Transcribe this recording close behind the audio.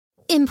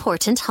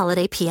Important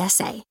holiday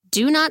PSA.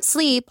 Do not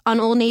sleep on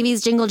Old Navy's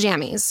Jingle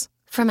Jammies.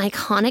 From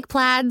iconic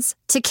plaids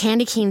to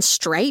candy cane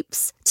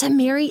stripes to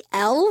merry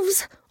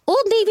elves,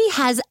 Old Navy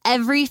has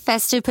every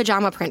festive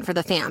pajama print for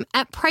the fam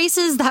at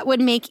prices that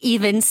would make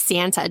even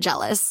Santa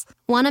jealous.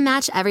 Want to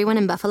match everyone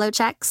in buffalo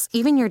checks,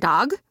 even your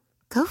dog?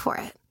 Go for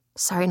it.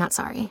 Sorry, not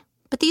sorry.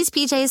 But these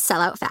PJs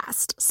sell out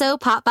fast, so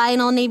pop by an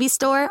Old Navy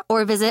store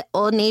or visit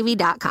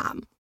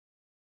oldnavy.com.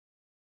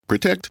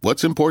 Protect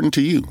what's important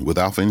to you with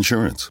Alpha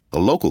Insurance, a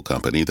local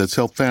company that's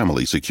helped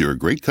families secure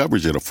great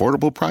coverage at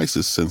affordable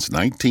prices since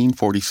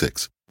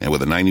 1946. And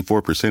with a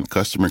 94%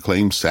 customer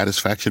claims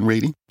satisfaction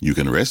rating, you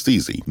can rest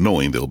easy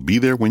knowing they'll be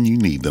there when you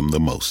need them the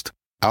most.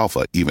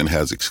 Alpha even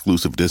has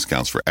exclusive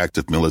discounts for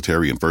active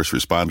military and first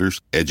responders,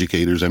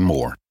 educators, and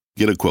more.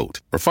 Get a quote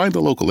or find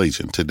a local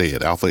agent today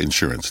at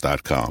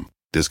alphainsurance.com.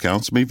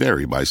 Discounts may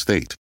vary by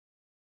state.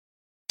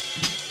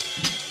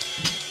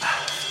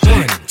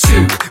 1,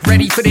 2,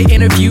 ready for the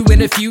interview.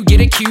 And if you get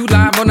a cue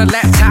live on the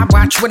laptop,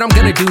 watch what I'm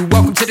gonna do.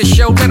 Welcome to the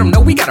show, let them know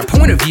we got a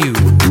point of view.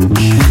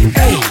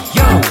 Hey,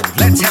 yo,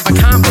 let's have a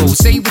combo.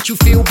 Say what you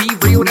feel, be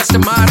real, that's the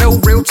motto.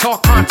 Real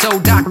talk pronto,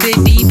 Dr.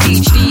 D,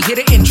 PhD, hit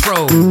an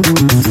intro.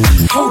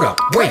 Hold up,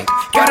 wait,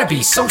 gotta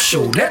be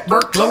social.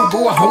 Network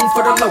global, a home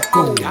for the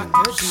local.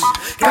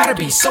 Gotta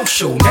be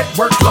social.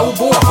 Network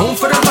global, a home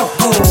for the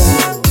local.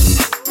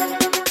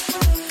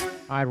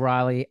 All right,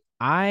 Riley,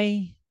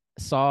 I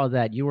saw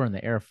that you were in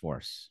the Air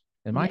Force.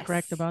 Am I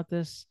correct about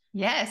this?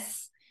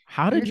 Yes.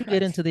 How did you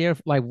get into the Air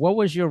Force? Like, what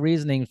was your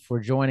reasoning for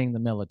joining the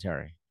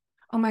military?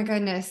 Oh my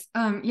goodness.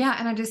 Yeah.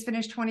 And I just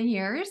finished 20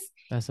 years.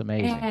 That's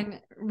amazing. And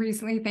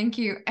recently, thank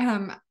you.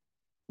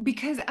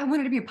 Because I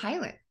wanted to be a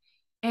pilot.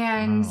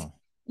 And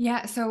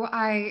yeah, so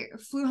I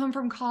flew home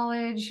from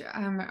college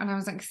when I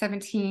was like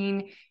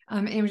 17.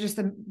 It was just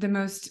the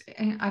most,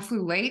 I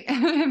flew late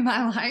in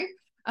my life.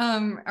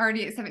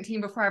 Already at 17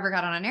 before I ever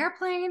got on an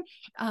airplane.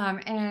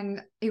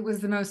 And it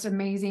was the most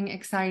amazing,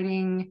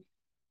 exciting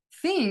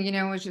thing,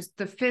 it was just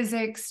the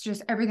physics,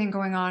 just everything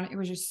going on. It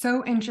was just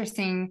so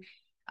interesting.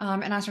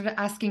 And I started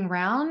asking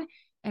around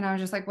and I was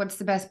just like, what's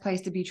the best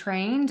place to be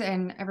trained?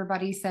 And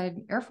everybody said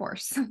Air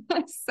Force.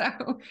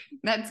 So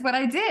that's what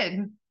I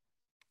did.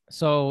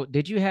 So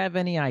did you have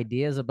any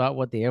ideas about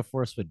what the Air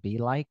Force would be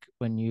like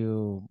when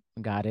you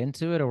got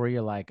into it? Or were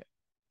you like,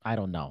 I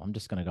don't know, I'm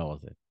just going to go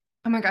with it?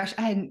 Oh my gosh,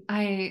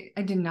 I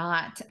did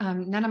not.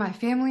 None of my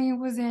family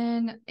was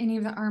in any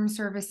of the armed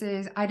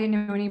services. I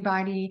didn't know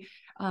anybody.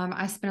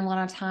 I spent a lot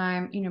of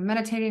time,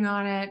 meditating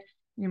on it,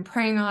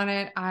 praying on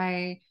it.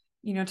 I,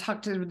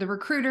 talked to the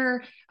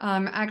recruiter.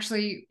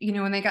 Actually,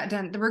 when they got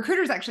done, the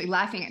recruiter's actually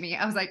laughing at me.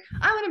 I was like,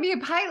 I want to be a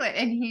pilot.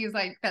 And he was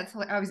like,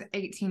 I was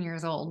 18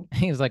 years old.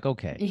 He was like,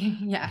 okay.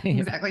 Yeah,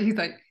 exactly. He's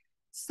like,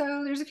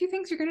 so there's a few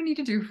things you're going to need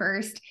to do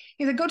first.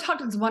 He's like, go talk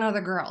to this one other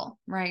girl.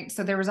 Right.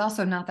 So there was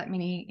also not that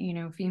many,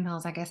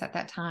 females, I guess, at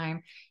that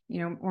time,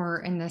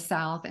 or in the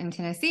South in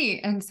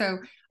Tennessee. And so,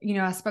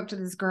 I spoke to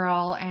this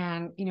girl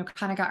and,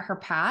 kind of got her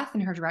path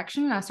and her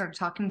direction. And I started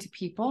talking to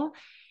people.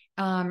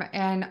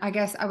 And I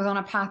guess I was on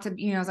a path to,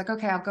 I was like,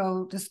 okay, I'll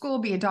go to school,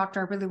 be a doctor.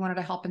 I really wanted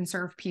to help and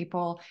serve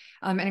people.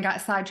 And I got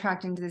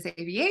sidetracked into this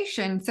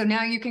aviation. So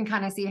now you can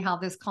kind of see how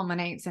this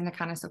culminates into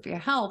kind of Sophia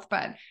Health.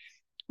 But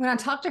when I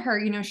talked to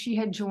her, she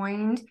had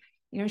joined,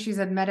 she's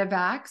a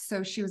medevac.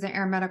 So she was an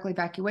air medical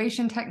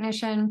evacuation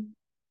technician.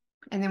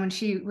 And then when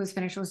she was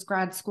finished with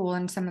grad school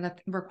and some of the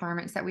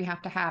requirements that we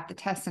have to have, the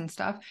tests and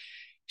stuff,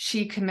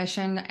 she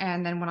commissioned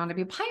and then went on to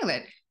be a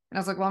pilot. And I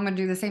was like, well, I'm going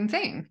to do the same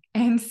thing.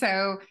 And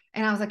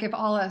I was like, if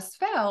all else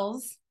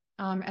fails,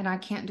 and I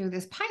can't do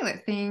this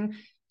pilot thing,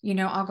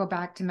 I'll go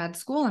back to med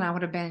school. And I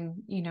would have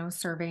been,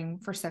 serving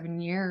for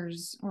 7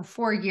 years or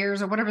 4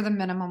 years or whatever the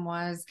minimum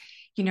was,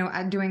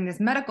 doing this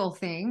medical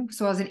thing.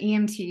 So I was an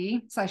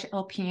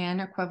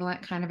EMT/LPN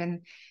equivalent kind of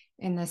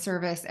in the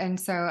service. And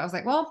so I was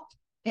like, well,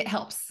 it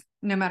helps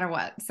no matter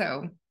what.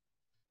 So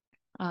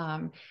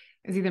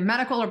it was either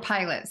medical or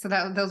pilot. So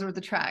those were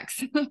the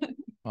tracks.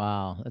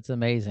 Wow. That's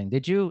amazing.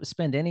 Did you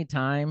spend any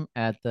time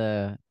at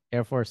the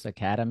Air Force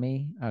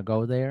Academy or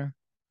go there?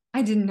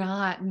 I did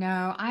not.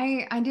 No,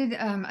 I did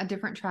a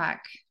different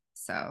track.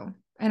 So,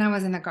 and I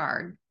was in the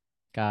Guard.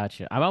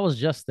 Gotcha. I was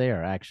just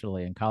there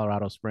actually in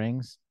Colorado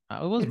Springs.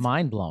 It was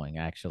mind blowing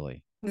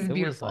actually.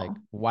 It was like,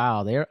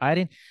 wow,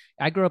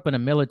 I grew up in a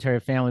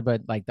military family,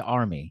 but like the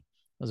Army.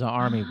 I was an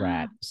Army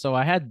brat. So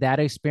I had that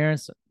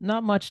experience,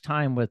 not much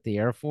time with the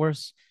Air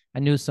Force. I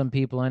knew some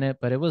people in it,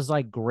 but it was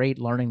like great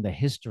learning the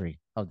history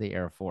of the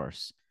Air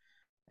Force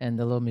and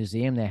the little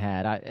museum they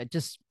had.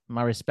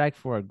 My respect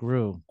for it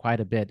grew quite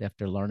a bit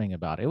after learning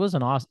about it. It's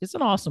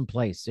an awesome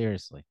place,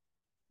 seriously.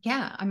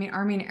 Yeah. I mean,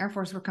 Army and Air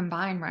Force were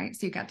combined, right?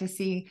 So you got to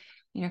see,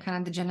 kind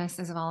of the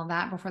genesis of all of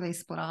that before they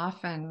split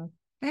off. And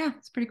yeah,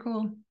 it's pretty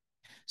cool.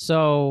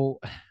 So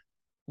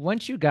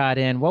once you got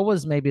in, what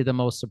was maybe the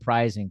most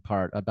surprising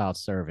part about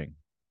serving?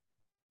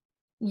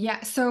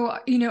 Yeah. So,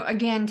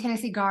 again,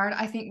 Tennessee Guard,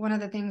 I think one of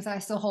the things that I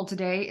still hold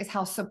today is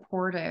how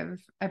supportive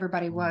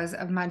everybody was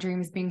of my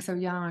dreams being so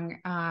young.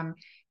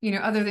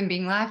 Other than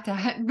being laughed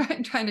at,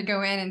 but trying to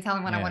go in and tell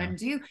them what I wanted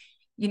to do.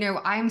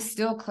 I'm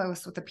still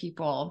close with the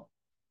people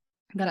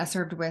that I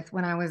served with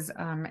when I was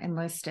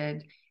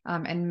enlisted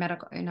and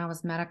medical, and I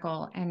was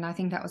medical. And I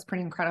think that was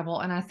pretty incredible.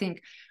 And I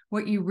think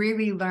what you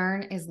really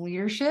learn is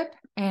leadership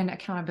and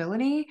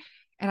accountability.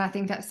 And I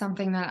think that's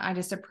something that I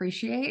just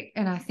appreciate.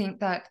 And I think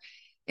that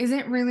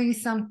isn't really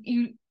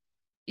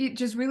it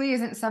just really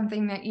isn't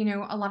something that,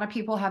 a lot of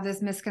people have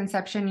this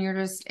misconception. You're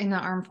just in the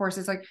armed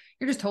forces, like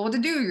you're just told what to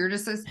do. You're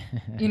just this,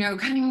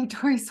 kind of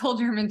toy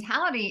soldier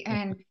mentality.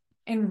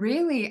 And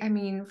really, I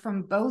mean,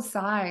 from both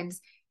sides,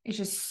 it's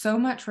just so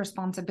much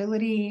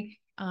responsibility.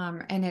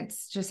 And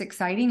it's just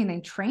exciting. And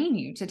they train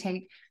you to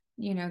take,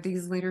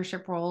 these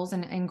leadership roles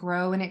and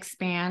grow and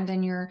expand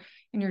in your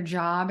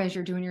job as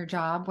you're doing your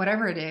job,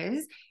 whatever it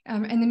is.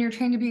 And then you're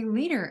trained to be a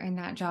leader in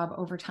that job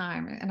over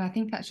time. And I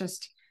think that's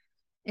just,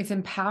 it's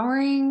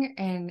empowering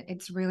and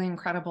it's really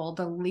incredible.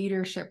 The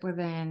leadership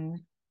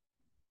within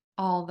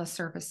all the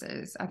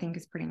services, I think,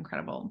 is pretty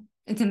incredible.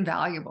 It's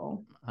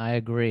invaluable. I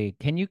agree.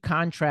 Can you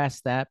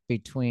contrast that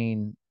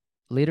between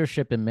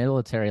leadership in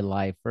military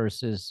life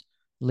versus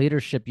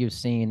leadership you've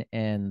seen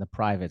in the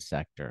private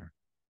sector?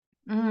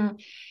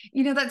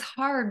 That's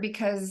hard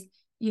because,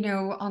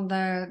 on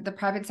the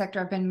private sector,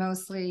 I've been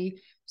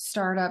mostly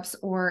startups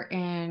or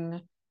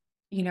in,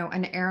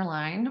 an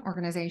airline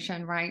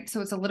organization, right?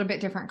 So it's a little bit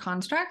different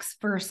constructs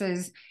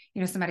versus,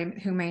 somebody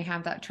who may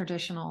have that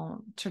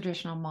traditional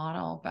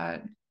model.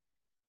 But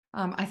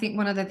I think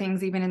one of the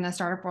things, even in the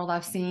startup world,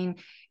 I've seen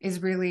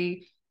is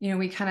really,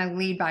 we kind of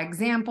lead by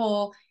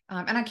example.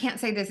 And I can't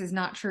say this is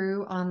not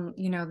true on,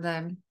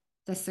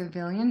 the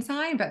civilian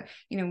side, but,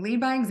 lead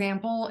by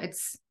example.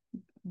 It's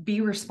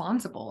be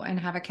responsible and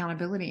have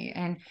accountability.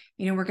 And,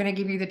 we're going to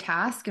give you the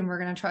task and we're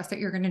going to trust that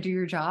you're going to do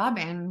your job.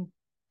 And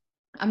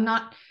I'm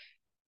not,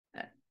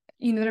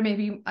 there may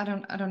be, I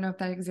don't know if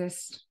that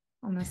exists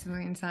on the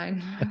civilian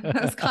side.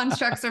 Those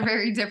constructs are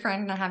very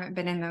different and I haven't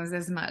been in those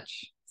as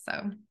much.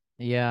 So,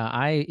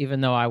 yeah, even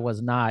though I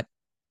was not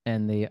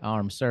in the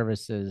armed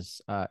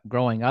services,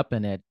 growing up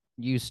in it,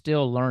 you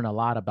still learn a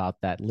lot about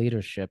that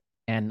leadership.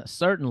 And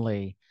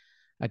certainly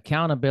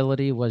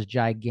accountability was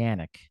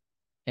gigantic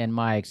in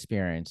my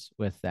experience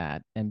with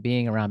that and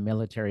being around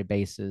military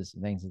bases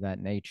and things of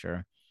that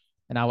nature.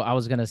 And I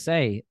was going to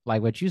say,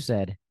 like what you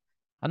said,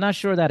 I'm not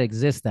sure that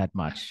exists that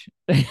much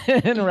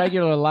in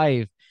regular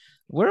life.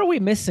 Where are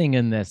we missing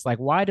in this? Like,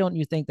 why don't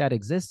you think that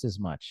exists as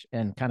much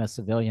in kind of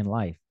civilian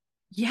life?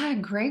 Yeah,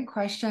 great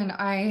question.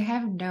 I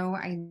have no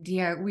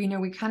idea.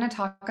 We kind of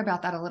talk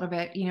about that a little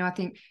bit. I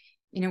think,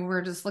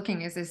 we're just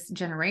looking, is this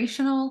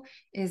generational?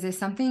 Is this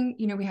something,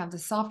 we have the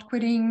soft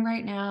quitting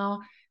right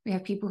now. We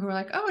have people who are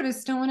like, oh, I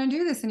just don't want to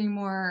do this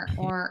anymore.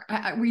 Or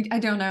I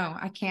don't know.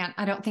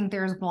 I don't think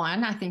there's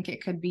one. I think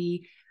it could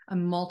be a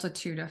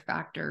multitude of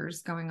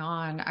factors going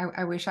on.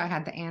 I wish I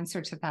had the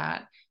answer to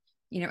that,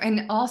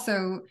 and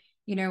also,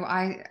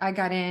 I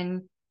got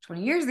in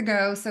 20 years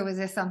ago. So is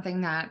this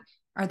something that,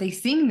 are they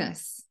seeing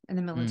this in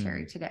the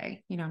military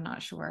today? I'm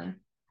not sure.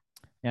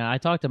 Yeah, I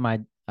talked to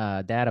my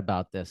dad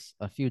about this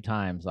a few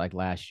times, like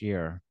last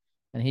year.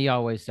 And he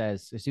always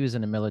says, because he was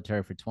in the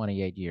military for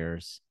 28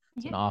 years,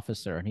 as an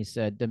officer. And he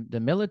said, the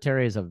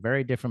military is a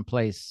very different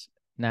place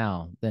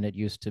now than it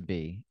used to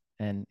be.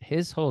 And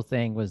his whole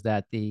thing was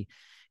that the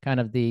kind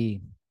of the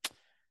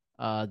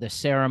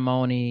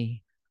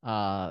ceremony,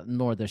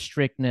 nor the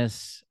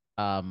strictness,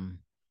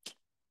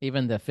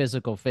 even the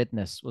physical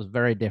fitness was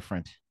very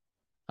different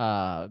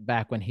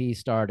back when he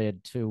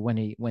started to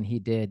when he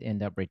did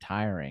end up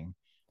retiring.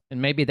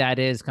 And maybe that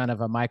is kind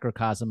of a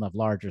microcosm of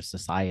larger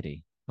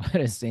society, what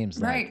it seems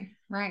like.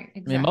 Right.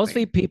 Exactly. I mean, most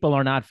people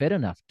are not fit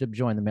enough to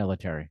join the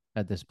military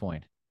at this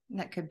point.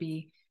 That could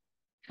be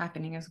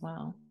happening as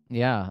well.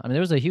 Yeah. I mean, there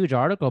was a huge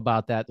article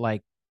about that.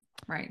 Like,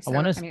 right. So,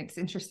 I mean, it's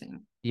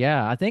interesting.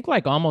 Yeah. I think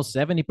like almost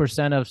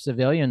 70% of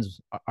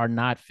civilians are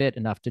not fit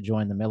enough to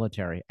join the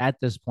military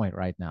at this point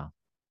right now.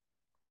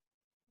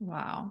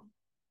 Wow.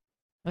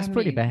 That's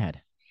pretty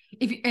bad.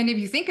 If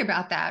you think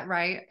about that,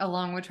 right,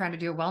 along with trying to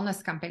do a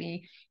wellness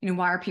company,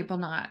 why are people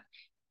not,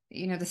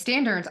 the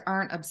standards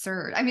aren't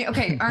absurd. I mean,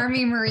 okay,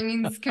 Army,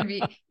 Marines could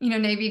be,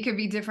 Navy could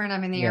be different.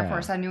 I'm in the Air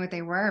Force. I knew what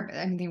they were, but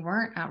I mean, they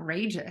weren't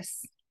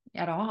outrageous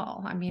at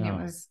all. I mean,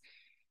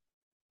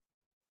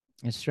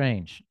 it's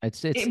strange.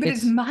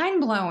 It's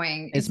mind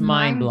blowing. It's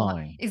mind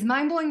blowing. It's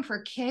mind blowing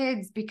for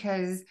kids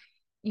because,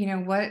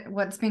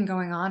 what's been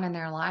going on in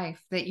their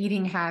life, the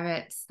eating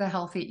habits, the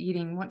healthy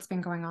eating, what's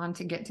been going on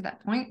to get to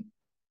that point.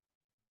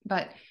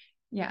 But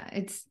yeah,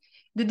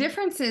 the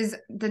differences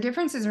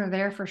are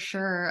there for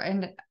sure.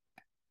 And,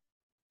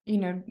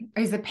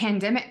 is the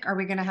pandemic, are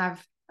we going to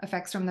have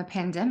effects from the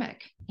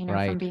pandemic,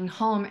 right, from being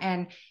home?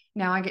 And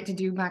now I get to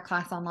do my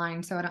class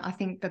online. So I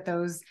think that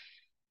those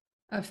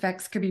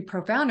effects could be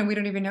profound and we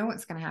don't even know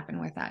what's going to happen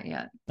with that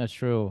yet. That's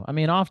true. I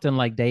mean, often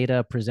like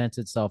data presents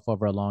itself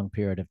over a long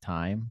period of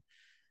time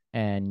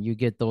and you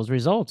get those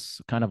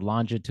results kind of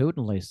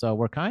longitudinally. So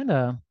we're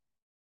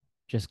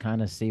just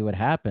see what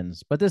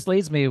happens. But this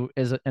leads me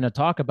is in a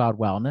talk about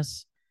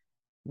wellness.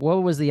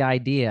 What was the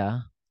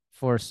idea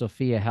for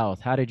Sophia Health?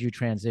 How did you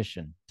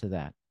transition to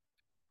that?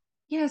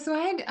 Yeah. So I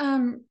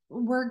had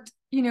worked,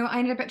 I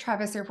ended up at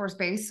Travis Air Force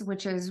Base,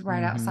 which is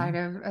right outside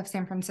of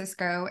San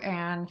Francisco.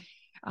 And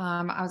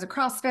I was a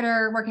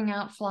CrossFitter, working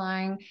out,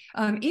 flying.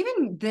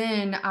 Even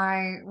then,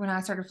 when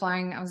I started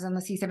flying, I was on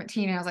the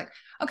C-17 and I was like,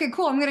 okay,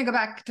 cool. I'm going to go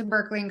back to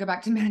Berkeley and go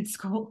back to med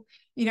school,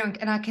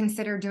 and I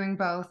considered doing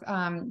both.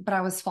 But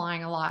I was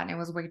flying a lot and it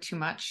was way too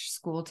much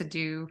school to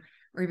do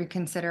or even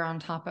consider on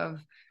top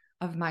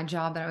of my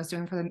job that I was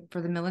doing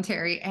for the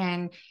military.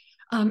 And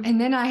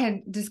then I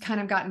had just kind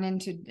of gotten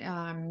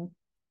into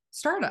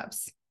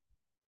startups,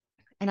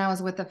 and I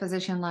was with a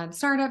physician-led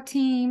startup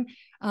team.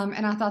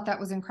 And I thought that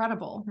was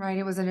incredible, right?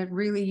 It was a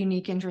really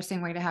unique,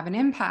 interesting way to have an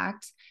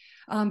impact.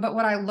 But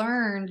what I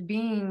learned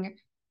being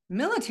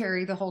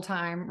military the whole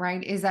time,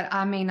 right, is that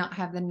I may not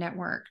have the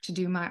network to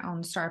do my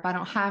own startup. I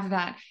don't have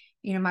that,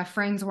 my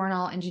friends weren't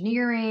all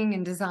engineering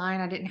and design.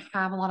 I didn't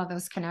have a lot of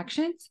those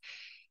connections.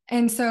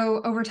 And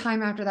so over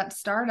time after that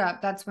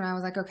startup, that's when I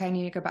was like, okay, I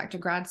need to go back to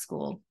grad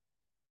school.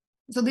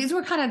 So these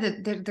were kind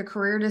of the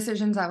career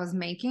decisions I was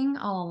making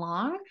all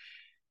along.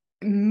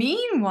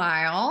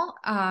 Meanwhile,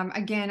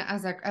 again,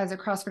 as a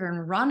CrossFitter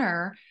and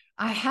runner,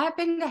 I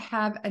happened to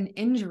have an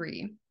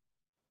injury.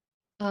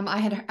 I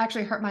had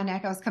actually hurt my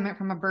neck. I was coming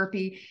from a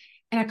burpee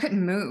and I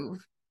couldn't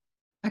move.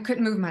 I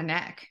couldn't move my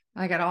neck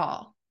like at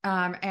all.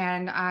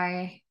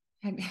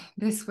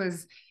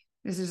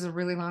 This is a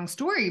really long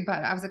story,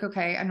 but I was like,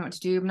 okay, I know what to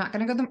do. I'm not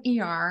going to go to the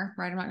ER,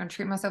 right? I'm not going to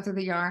treat myself through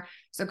the ER.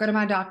 So go to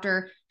my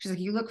doctor. She's like,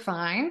 you look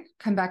fine.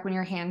 Come back when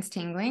your hand's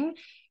tingling.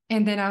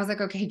 And then I was like,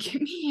 okay,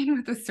 get me in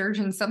with the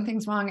surgeon.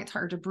 Something's wrong. It's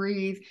hard to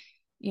breathe.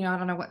 I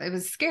don't know what, it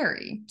was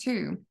scary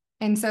too.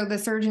 And so the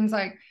surgeon's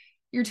like,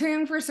 you're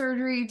tuned for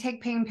surgery,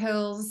 take pain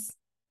pills,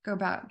 go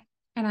back.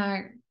 And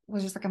I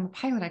was just like, I'm a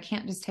pilot. I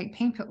can't just take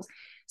pain pills.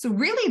 So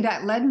really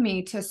that led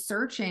me to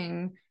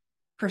searching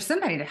for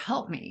somebody to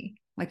help me,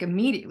 like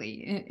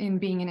immediately in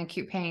being in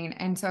acute pain.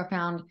 And so I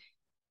found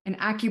an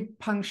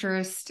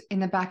acupuncturist in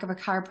the back of a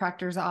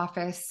chiropractor's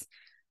office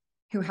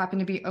who happened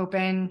to be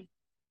open.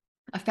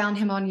 I found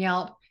him on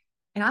Yelp,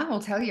 and I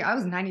will tell you, I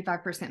was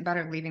 95%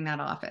 better leaving that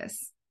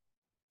office.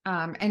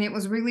 And it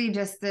was really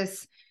just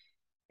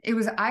it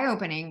was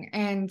eye-opening.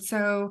 And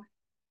so,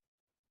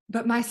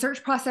 but my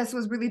search process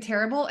was really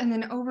terrible. And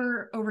then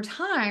over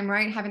time,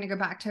 right, having to go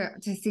back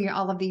to see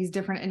all of these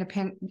different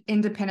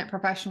independent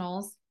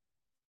professionals,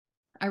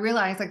 I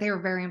realized like they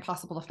were very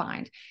impossible to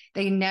find.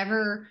 They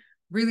never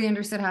really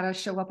understood how to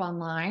show up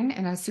online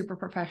in a super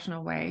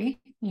professional way.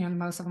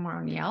 Most of them were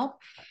on Yelp.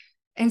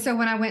 And so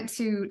when I went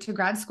to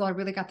grad school, I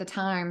really got the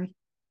time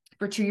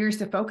for 2 years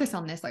to focus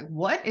on this. Like,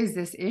 what is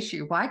this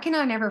issue? Why can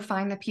I never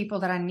find the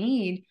people that I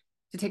need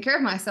to take care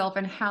of myself?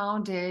 And how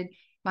did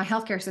my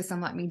healthcare system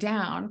let me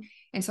down?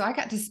 And so I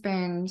got to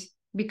spend,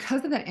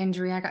 because of that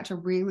injury, I got to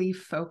really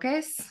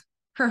focus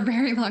for a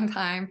very long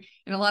time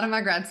in a lot of my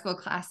grad school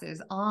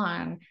classes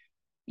on,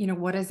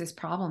 what is this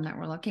problem that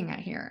we're looking at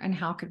here and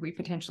how could we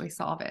potentially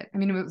solve it? I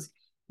mean, it was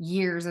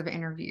years of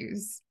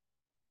interviews.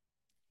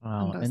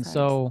 Wow. And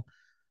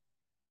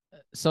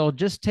so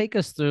just take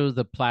us through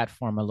the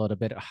platform a little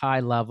bit, high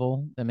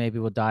level, then maybe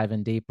we'll dive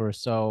in deeper.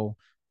 So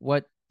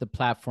what the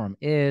platform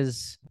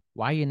is,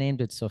 why you named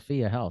it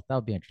Sophia Health. That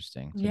would be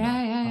interesting to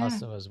know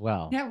also as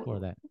well for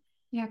that.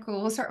 Yeah,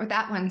 cool. We'll start with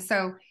that one.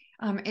 So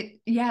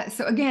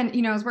so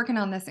again, I was working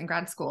on this in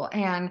grad school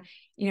and,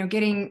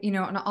 getting,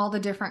 on all the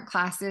different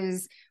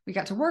classes we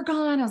got to work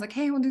on. I was like,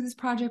 hey, we'll do this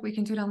project. We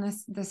can do it on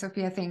the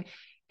Sophia thing.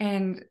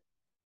 And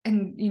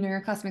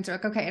your classmates are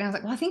like, okay. And I was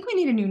like, well, I think we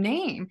need a new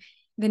name.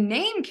 The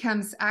name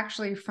comes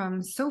actually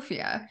from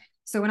Sophia.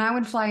 So when I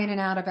would fly in and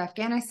out of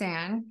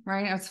Afghanistan,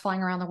 right, I was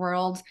flying around the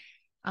world.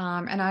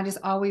 And I just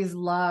always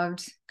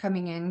loved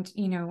coming in,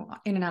 in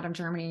and out of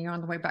Germany,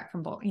 on the way back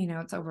from,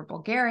 it's over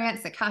Bulgaria,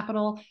 it's the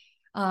capital,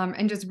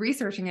 and just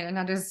researching it. And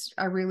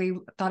I really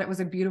thought it was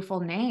a beautiful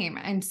name.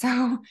 And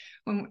so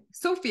when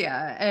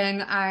Sophia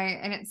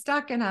and it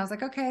stuck, and I was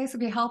like, okay,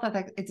 Sophia Health, I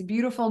think it's a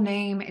beautiful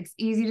name. It's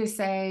easy to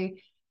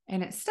say,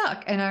 and it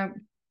stuck. And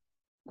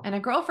a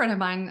girlfriend of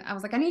mine, I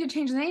was like, I need to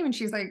change the name. And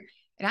she's like,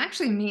 it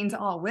actually means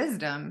all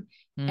wisdom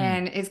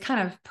and it's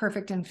kind of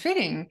perfect and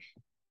fitting.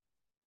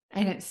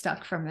 And it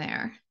stuck from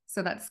there.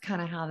 So that's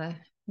kind of how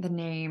the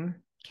name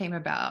came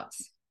about.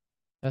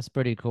 That's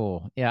pretty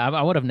cool. Yeah,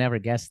 I would have never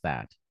guessed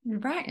that.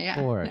 Right.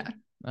 Yeah. Yeah.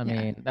 I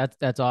mean,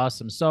 that's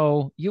awesome.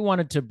 So you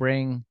wanted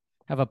to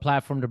have a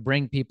platform to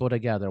bring people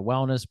together,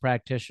 wellness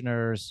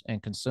practitioners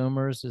and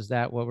consumers. Is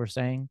that what we're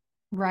saying?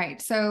 Right.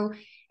 So,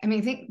 I mean,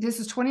 I think this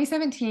was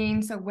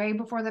 2017. So way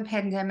before the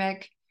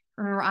pandemic.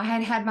 Remember, I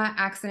had my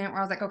accident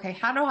where I was like, okay,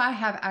 how do I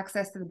have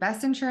access to the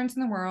best insurance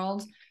in the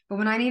world? But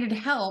when I needed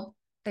help,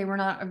 they were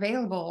not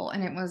available,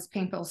 and it was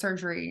painful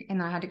surgery.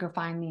 And I had to go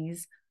find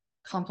these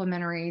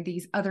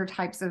other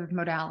types of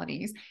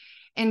modalities.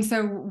 And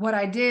so what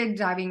I did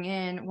diving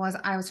in was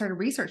I started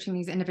researching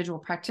these individual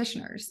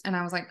practitioners, and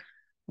I was like,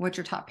 what's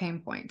your top pain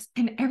points?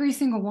 And every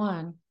single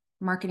one,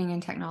 marketing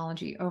and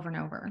technology, over and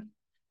over.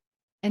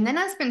 And then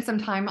I spent some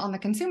time on the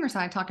consumer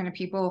side talking to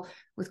people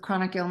with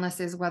chronic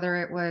illnesses, whether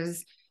it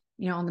was,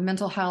 on the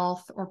mental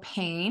health or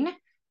pain.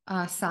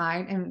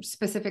 side, and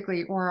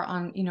specifically, or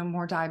on,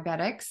 more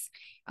diabetics.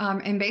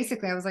 And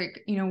basically I was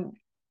like,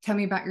 tell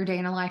me about your day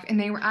in a life. And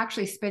they were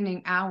actually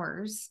spending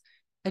hours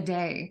a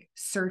day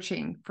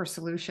searching for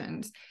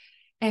solutions.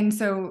 And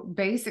so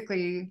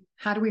basically,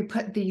 how do we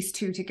put these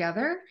two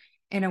together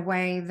in a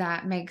way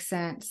that makes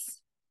sense?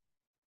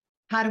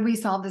 How do we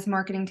solve this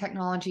marketing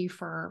technology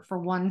for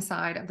one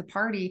side of the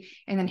party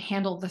and then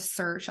handle the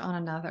search on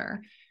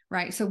another,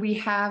 right? So we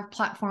have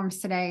platforms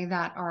today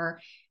that are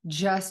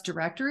just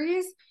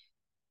directories,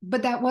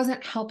 but that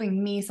wasn't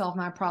helping me solve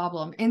my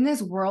problem. In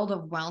this world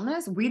of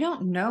wellness, we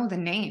don't know the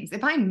names.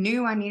 If I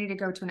knew I needed to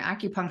go to an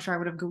acupuncture, I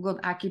would have Googled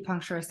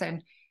acupuncturist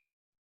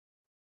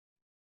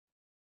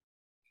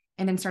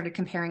and then started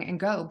comparing and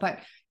go. But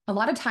a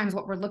lot of times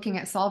what we're looking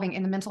at solving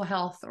in the mental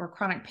health or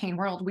chronic pain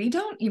world, we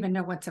don't even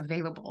know what's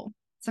available.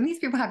 Some of these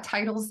people have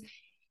titles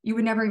you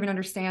would never even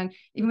understand.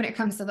 Even when it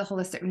comes to the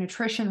holistic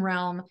nutrition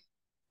realm,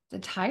 the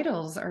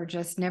titles are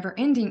just never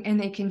ending, and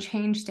they can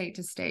change state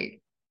to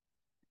state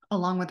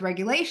along with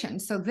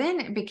regulations. So then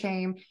it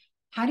became,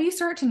 how do you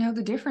start to know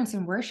the difference,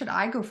 and where should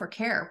I go for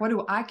care? What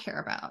do I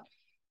care about?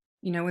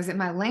 Is it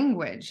my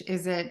language?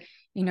 Is it,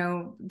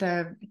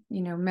 the,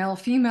 male,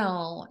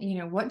 female,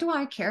 what do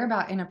I care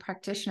about in a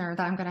practitioner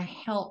that I'm going to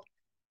help,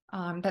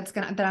 that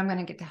I'm going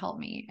to get to help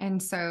me?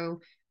 And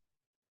so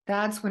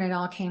that's when it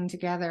all came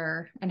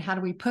together. And how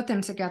do we put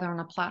them together on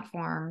a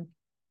platform?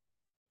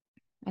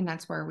 And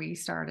that's where we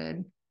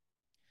started.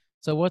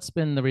 So what's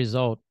been the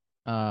result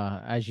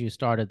as you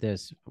started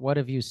this? What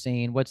have you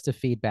seen? What's the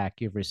feedback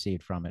you've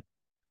received from it?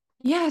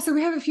 Yeah, so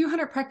we have a few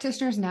hundred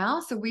practitioners now.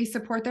 So we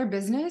support their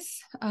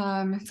business.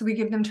 So we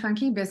give them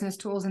turnkey business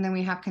tools, and then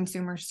we have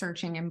consumer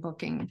searching and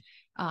booking.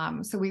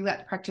 So we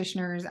let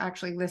practitioners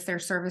actually list their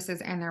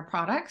services and their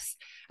products.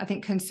 I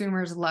think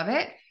consumers love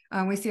it.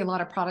 We see a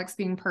lot of products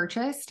being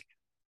purchased,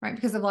 right?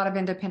 Because a lot of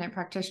independent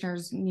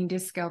practitioners need to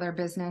scale their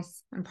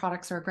business, and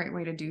products are a great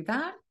way to do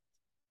that.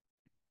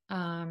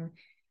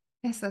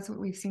 Yes, that's what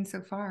we've seen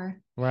so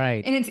far.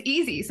 Right. And it's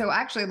easy. So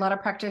actually a lot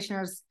of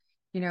practitioners,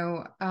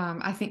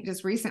 I think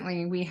just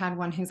recently we had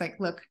one who's like,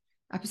 look,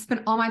 I've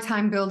spent all my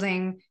time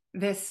building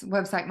this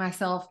website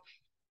myself,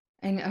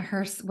 and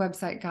her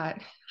website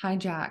got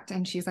hijacked.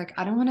 And she's like,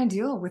 I don't want to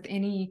deal with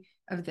any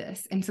of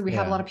this. And so we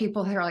have a lot of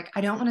people who are like,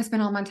 I don't want to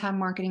spend all my time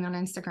marketing on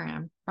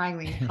Instagram.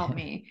 Riley, help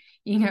me.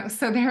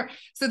 So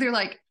they're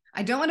like,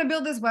 I don't want to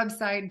build this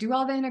website, do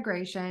all the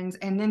integrations,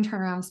 and then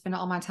turn around and spend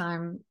all my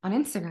time on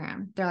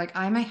Instagram. They're like,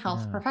 I'm a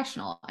health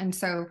professional. And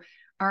so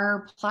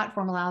our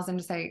platform allows them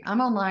to say, I'm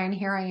online,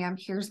 here I am,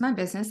 here's my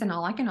business and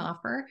all I can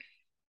offer.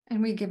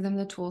 And we give them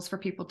the tools for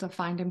people to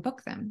find and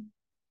book them.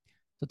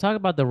 So talk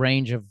about the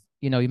range of,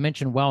 you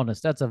mentioned wellness.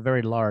 That's a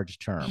very large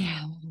term.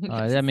 Yeah.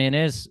 I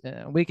mean,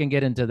 we can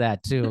get into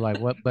that too. Like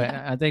what, but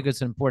I think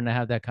it's important to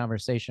have that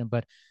conversation.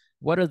 But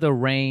what are the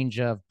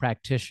range of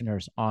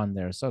practitioners on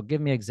there? So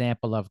give me an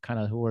example of kind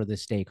of who are the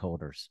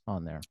stakeholders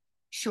on there.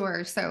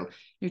 Sure. So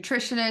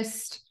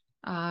nutritionists,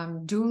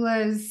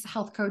 doulas,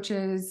 health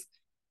coaches.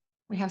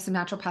 We have some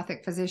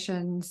naturopathic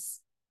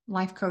physicians,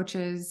 life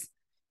coaches.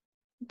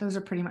 Those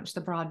are pretty much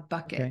the broad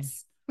buckets.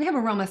 Okay. We have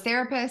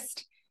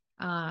aromatherapist.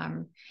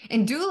 And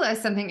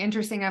doulas, something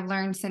interesting I've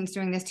learned since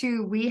doing this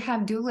too. We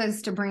have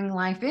doulas to bring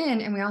life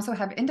in, and we also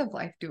have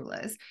end-of-life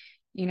doulas,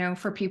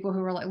 for people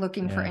who are like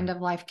looking for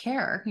end-of-life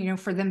care,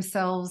 for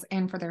themselves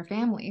and for their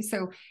family.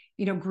 So,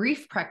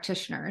 grief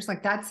practitioners,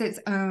 like that's its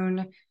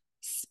own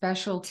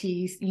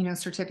specialty,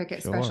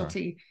 certificate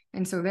specialty.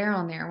 And so they're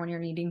on there when you're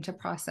needing to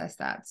process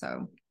that.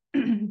 So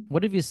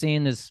what have you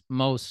seen is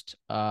most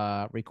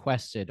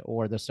requested,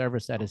 or the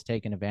service that is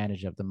taken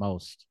advantage of the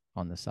most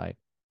on the site?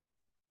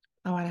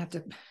 Oh, I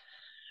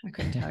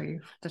couldn't tell you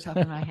off the top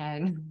of my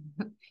head.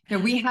 No,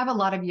 we have a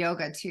lot of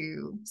yoga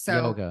too. So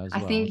yoga as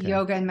well. I think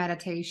yoga and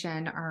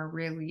meditation are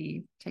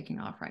really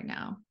taking off right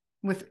now.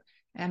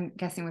 I'm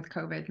guessing with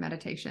COVID,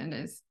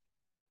 meditation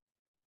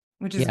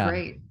which is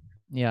great.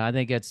 Yeah, I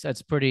think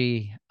it's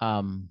pretty,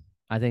 I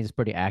think it's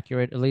pretty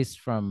accurate, at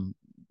least from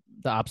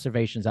the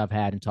observations I've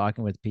had in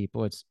talking with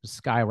people. It's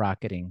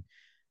skyrocketing.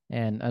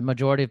 And a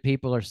majority of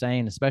people are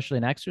saying, especially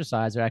in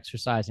exercise, they're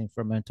exercising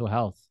for mental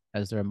health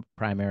as their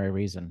primary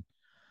reason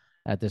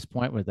at this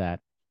point with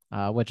that,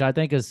 which I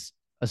think is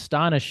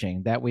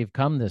astonishing that we've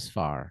come this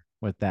far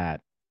with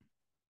that.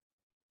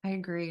 I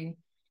agree.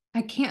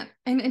 I can't,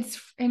 and it's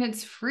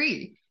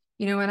free,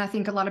 and I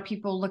think a lot of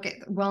people look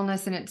at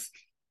wellness and it's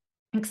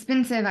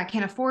expensive. I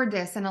can't afford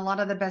this. And a lot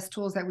of the best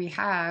tools that we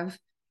have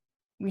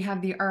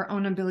our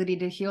own ability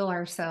to heal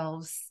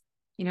ourselves,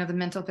 the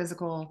mental,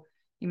 physical,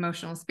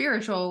 emotional,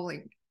 spiritual.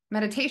 Like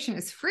meditation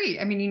is free.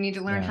 I mean, you need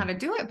to learn how to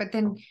do it, but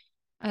then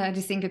I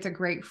just think it's a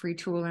great free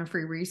tool and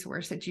free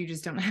resource that you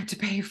just don't have to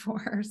pay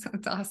for. So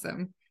it's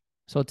awesome.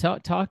 So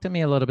talk to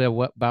me a little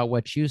bit about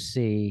what you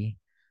see,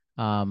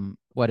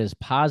 what is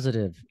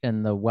positive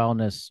in the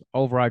wellness,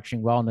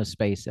 overarching wellness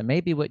space, and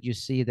maybe what you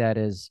see that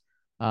is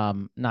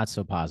not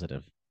so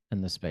positive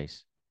in the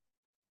space.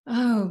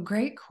 Oh,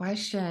 great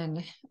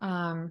question.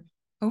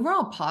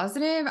 Overall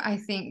positive. I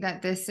think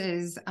that this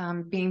is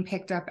being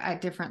picked up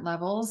at different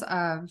levels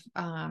of,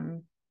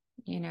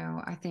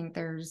 I think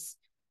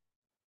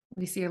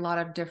we see a lot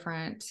of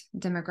different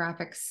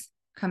demographics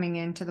coming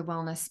into the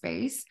wellness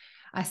space.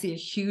 I see a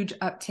huge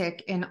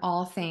uptick in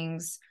all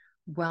things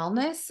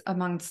wellness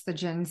amongst the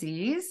Gen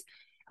Zs.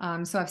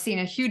 So I've seen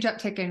a huge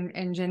uptick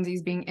in Gen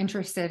Zs being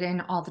interested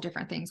in all the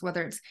different things,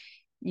 whether it's,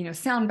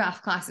 sound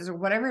bath classes or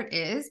whatever it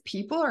is.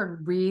 People are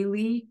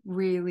really,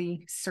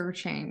 really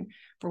searching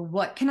for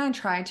what can I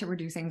try to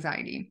reduce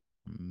anxiety.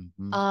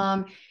 Mm-hmm.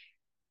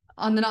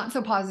 On the not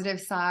so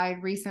positive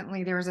side,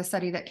 recently there was a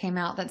study that came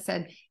out that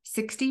said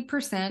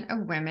 60%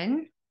 of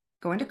women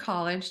going to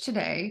college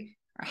today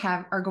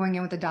are going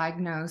in with a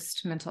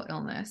diagnosed mental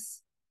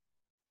illness,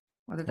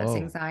 whether that's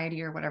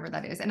anxiety or whatever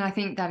that is. And I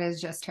think that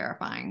is just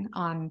terrifying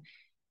on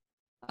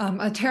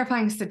a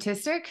terrifying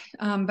statistic.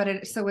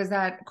 So is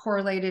that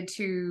correlated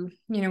to,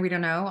 we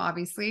don't know,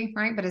 obviously,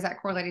 right? But is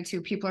that correlated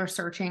to people are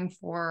searching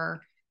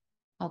for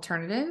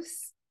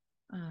alternatives?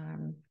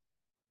 I'm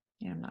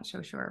not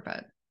so sure,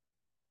 but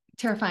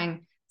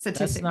terrifying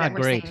statistic. That's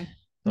not great.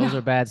 Those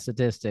are bad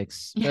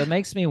statistics. Yeah. It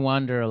makes me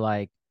wonder,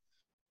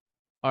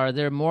 is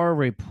there more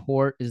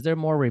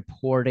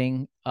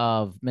reporting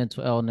of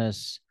mental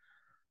illness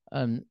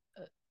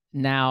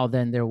now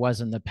than there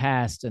was in the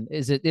past? And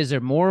is there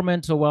more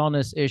mental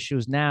wellness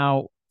issues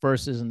now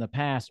versus in the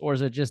past, or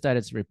is it just that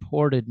it's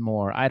reported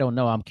more? I don't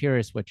know. I'm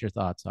curious what your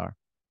thoughts are.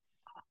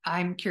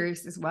 I'm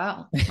curious as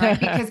well,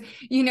 right?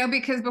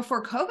 because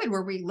before COVID,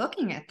 were we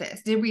looking at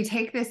this? Did we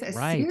take this as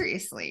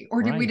seriously,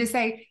 or did we just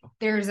say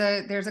there's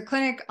a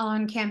clinic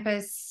on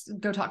campus,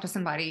 go talk to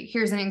somebody,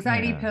 here's an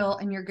anxiety pill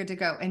and you're good to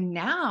go? And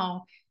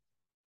now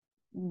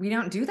we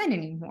don't do that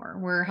anymore.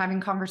 We're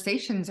having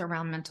conversations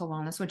around mental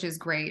wellness, which is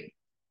great.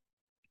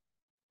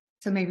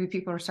 So maybe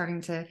people are starting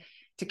to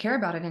care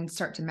about it and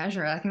start to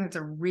measure it. I think that's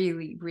a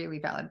really, really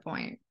valid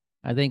point.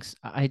 I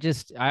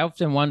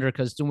often wonder,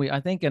 because I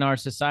think in our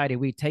society,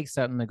 we take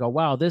something and go,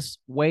 wow, this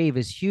wave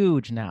is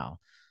huge now.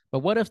 But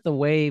what if the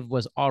wave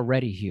was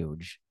already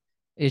huge?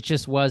 It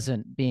just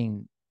wasn't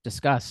being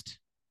discussed.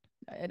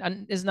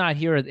 And it's not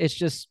here.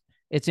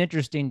 It's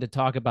interesting to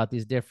talk about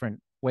these different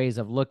ways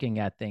of looking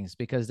at things,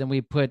 because then we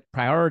put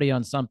priority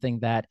on something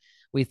that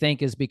we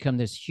think has become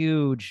this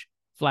huge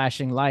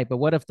flashing light. But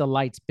what if the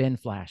light's been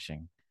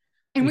flashing?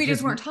 And we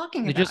just weren't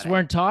talking about it. We just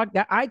weren't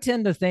talking. I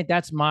tend to think,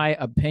 that's my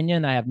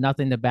opinion. I have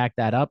nothing to back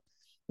that up.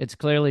 It's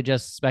clearly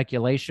just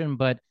speculation,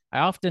 but I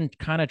often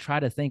kind of try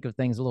to think of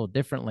things a little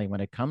differently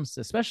when it comes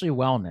to, especially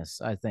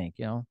wellness, I think,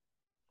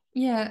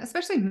 Yeah,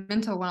 especially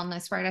mental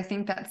wellness, right? I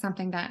think that's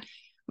something that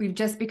we've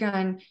just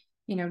begun,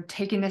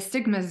 taking the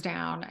stigmas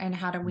down, and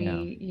how do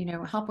we,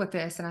 help with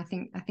this? And I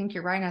think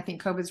you're right. And I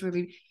think COVID's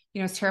really,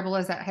 as terrible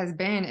as that has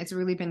been, it's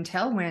really been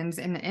tailwinds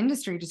in the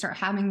industry to start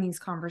having these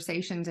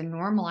conversations and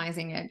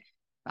normalizing it.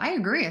 I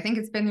agree. I think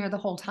it's been there the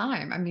whole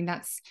time. I mean,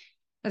 that's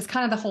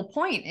kind of the whole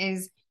point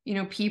is,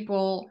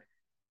 people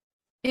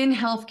in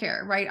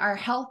healthcare, right? Our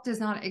health does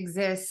not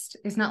exist.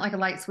 It's not like a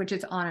light switch.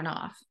 It's on and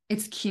off.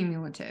 It's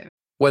cumulative.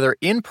 Whether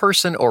in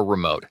person or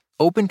remote,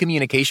 open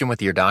communication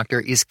with your doctor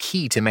is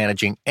key to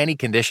managing any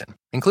condition,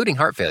 including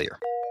heart failure.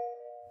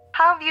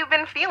 How have you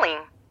been feeling?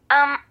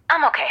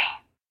 I'm okay.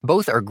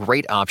 Both are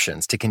great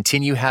options to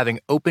continue having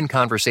open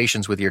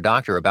conversations with your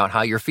doctor about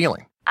how you're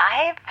feeling.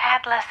 I've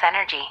had less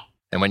energy.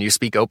 And when you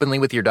speak openly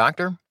with your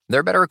doctor,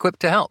 they're better equipped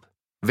to help.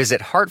 Visit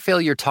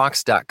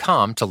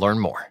heartfailuretalks.com to learn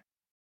more.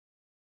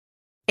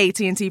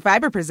 AT&T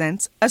Fiber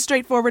presents a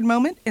straightforward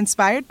moment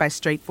inspired by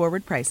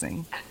straightforward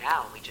pricing. And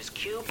now we just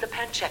cube the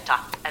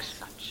pancetta as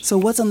such. So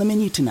what's on the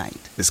menu tonight?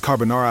 This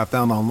carbonara I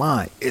found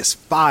online. It's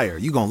fire.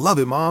 You gonna love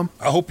it, Mom.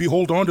 I hope you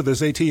hold on to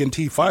this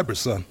AT&T Fiber,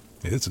 son.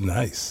 It's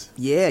nice.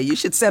 Yeah, you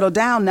should settle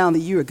down now that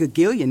you're a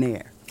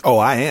gagillionaire. Oh,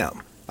 I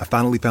am. I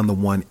finally found the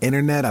one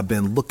internet I've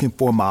been looking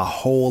for my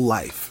whole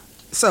life.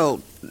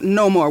 So,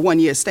 no more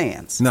one-year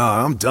stands? No,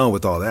 I'm done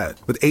with all that.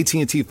 With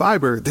AT&T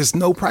Fiber, there's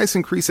no price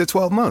increase at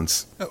 12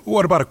 months.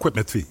 What about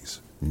equipment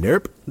fees?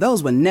 Nope.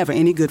 Those were never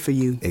any good for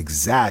you.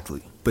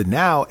 Exactly. But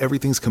now,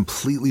 everything's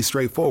completely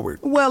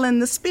straightforward. Well, in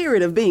the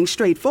spirit of being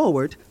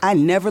straightforward, I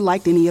never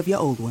liked any of your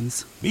old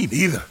ones. Me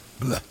neither.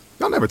 Blah.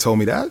 Y'all never told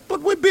me that.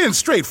 But we're being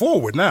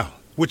straightforward now,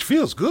 which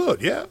feels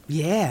good, yeah?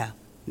 Yeah.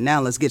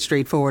 Now let's get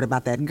straightforward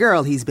about that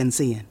girl he's been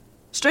seeing.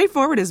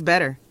 Straightforward is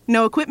better.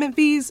 No equipment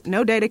fees,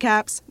 no data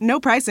caps, no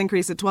price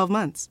increase at 12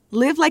 months.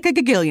 Live like a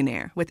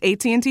gagillionaire with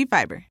AT&T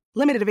Fiber.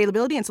 Limited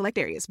availability in select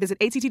areas. Visit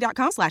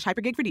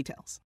att.com/hypergig for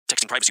details.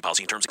 Texting privacy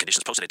policy and terms and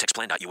conditions posted at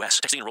textplan.us.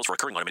 Texting enrolls for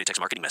recurring automated text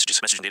marketing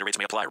messages. Message and data rates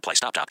may apply. Reply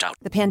stop, opt out.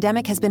 The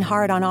pandemic has been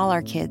hard on all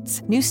our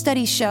kids. New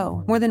studies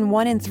show more than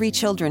 1 in 3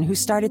 children who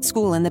started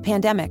school in the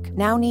pandemic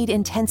now need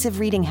intensive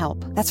reading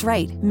help. That's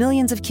right.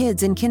 Millions of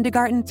kids in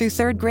kindergarten through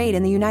 3rd grade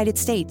in the United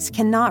States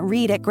cannot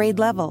read at grade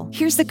level.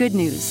 Here's the good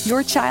news.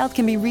 Your child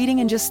can be reading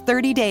in just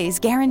 30 days,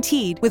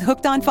 guaranteed, with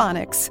Hooked on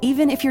Phonics.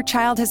 Even if your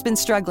child has been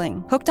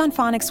struggling, Hooked on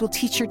Phonics will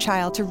teach your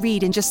child to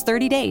read in just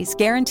 30 days,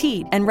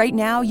 guaranteed. And right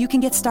now, you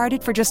can get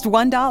started for just just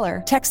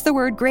 $1. Text the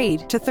word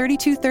grade to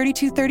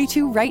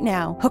 323232 right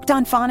now. Hooked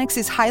on Phonics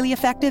is highly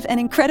effective and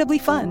incredibly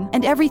fun,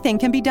 and everything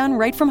can be done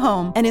right from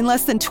home and in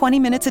less than 20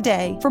 minutes a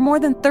day. For more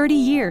than 30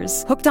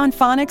 years, Hooked on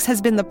Phonics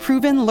has been the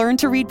proven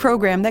learn-to-read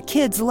program that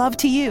kids love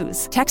to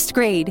use. Text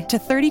grade to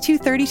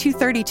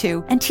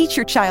 323232 and teach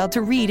your child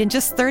to read in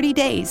just 30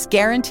 days,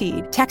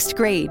 guaranteed. Text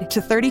grade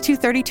to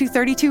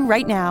 323232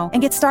 right now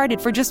and get started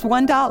for just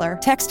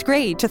 $1. Text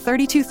grade to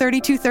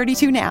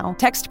 323232 now.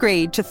 Text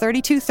grade to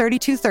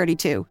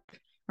 323232.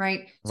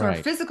 Right. So our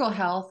physical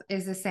health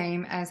is the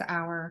same as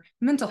our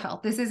mental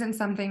health. This isn't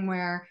something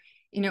where,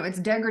 it's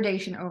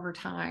degradation over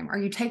time. Are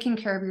you taking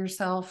care of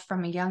yourself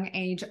from a young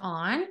age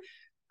on?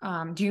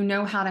 Do you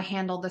know how to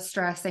handle the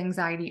stress,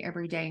 anxiety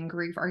every day, and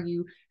grief? Are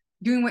you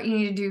doing what you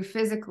need to do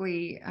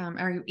physically?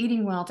 Are you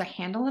eating well to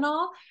handle it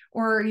all?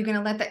 Or are you going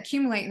to let that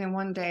accumulate and then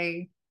one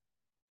day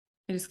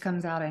it just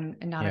comes out in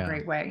not a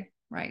great way?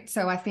 Right.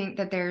 So I think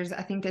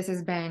this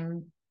has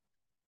been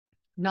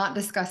not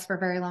discussed for a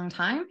very long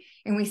time,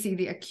 and we see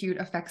the acute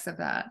effects of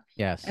that.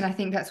 Yes. And I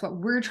think that's what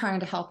we're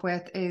trying to help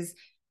with, is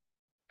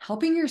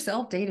helping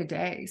yourself day to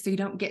day so you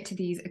don't get to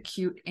these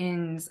acute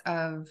ends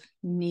of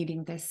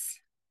needing this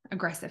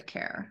aggressive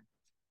care.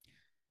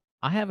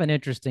 I have an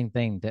interesting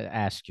thing to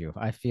ask you.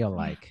 I feel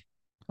like,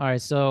 all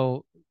right,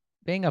 so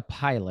being a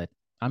pilot,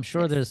 I'm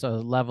sure there's a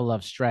level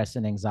of stress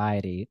and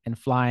anxiety in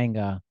flying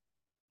a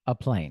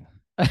plane.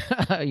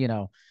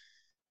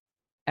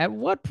 At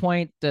what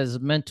point does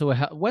mental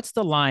health, what's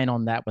the line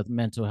on that with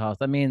mental health?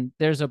 I mean,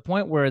 there's a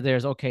point where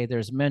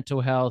there's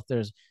mental health,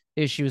 there's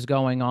issues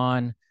going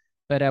on,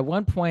 but at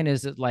one point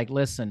is it like,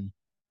 listen,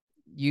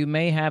 you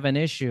may have an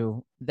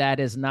issue that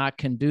is not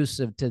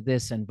conducive to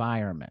this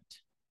environment.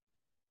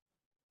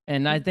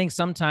 And I think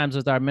sometimes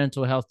with our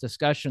mental health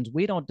discussions,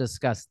 we don't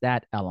discuss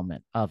that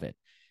element of it,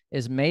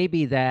 is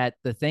maybe that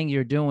the thing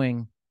you're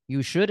doing,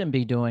 you shouldn't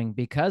be doing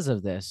because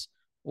of this.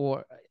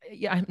 Or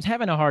I'm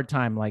having a hard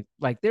time. Like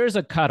there's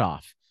a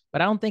cutoff,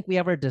 but I don't think we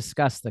ever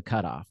discuss the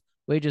cutoff.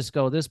 We just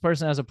go, this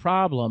person has a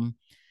problem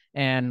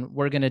and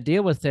we're going to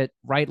deal with it,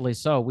 rightly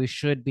so. We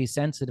should be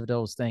sensitive to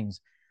those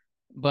things.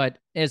 But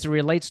as it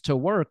relates to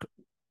work,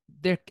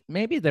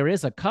 maybe there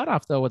is a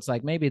cutoff, though. It's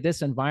like, maybe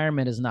this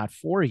environment is not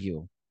for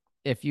you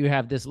if you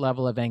have this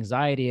level of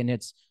anxiety and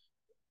it's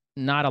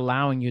not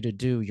allowing you to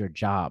do your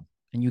job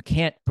and you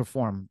can't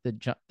perform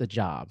the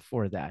job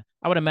for that.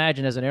 I would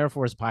imagine as an Air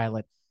Force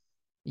pilot,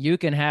 you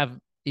can have,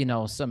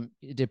 some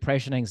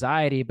depression,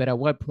 anxiety, but at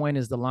what point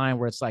is the line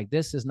where it's like,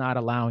 this is not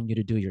allowing you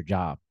to do your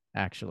job?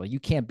 Actually, you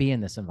can't be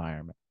in this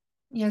environment.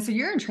 Yeah. So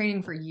you're in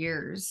training for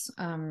years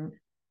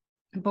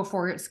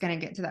before it's going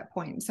to get to that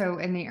point. So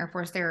in the Air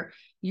Force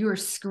you are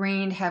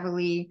screened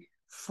heavily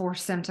for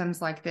symptoms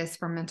like this,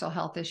 for mental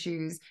health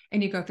issues,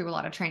 and you go through a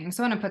lot of training.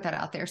 So I want to put that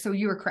out there. So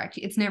you were correct.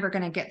 It's never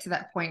going to get to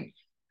that point,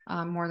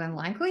 more than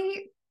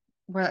likely,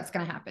 where that's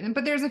going to happen.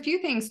 But there's a few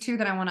things too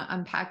that I want to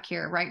unpack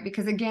here, right?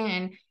 Because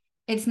again,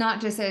 it's not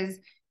just as,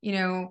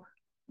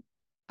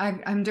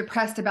 I'm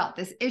depressed about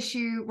this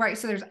issue, right?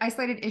 So there's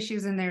isolated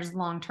issues and there's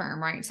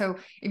long-term, right? So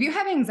if you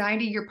have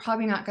anxiety, you're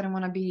probably not going to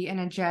want to be in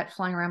a jet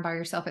flying around by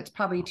yourself. It's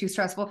probably too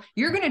stressful.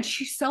 You're going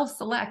to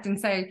self-select and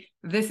say,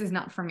 this is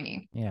not for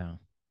me. Yeah.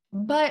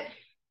 But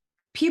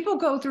people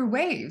go through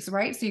waves,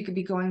 right? So you could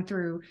be going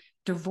through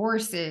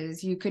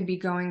divorces. You could be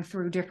going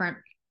through different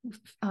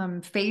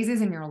phases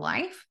in your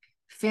life,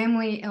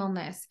 family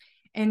illness.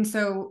 And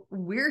so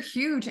we're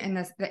huge in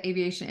the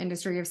aviation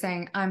industry of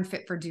saying, I'm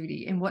fit for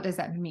duty. And what does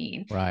that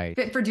mean? Right.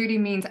 Fit for duty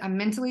means I'm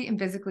mentally and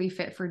physically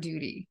fit for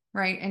duty.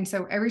 Right. And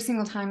so every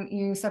single time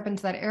you step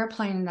into that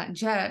airplane and that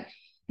jet,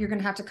 you're going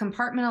to have to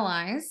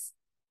compartmentalize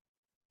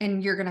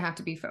and you're going to have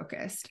to be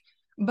focused.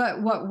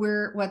 But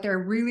what they're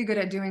really good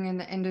at doing in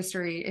the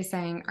industry is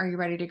saying, are you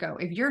ready to go?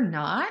 If you're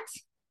not,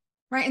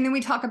 right. And then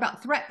we talk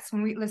about threats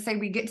when let's say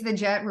we get to the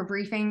jet, we're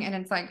briefing and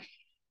it's like,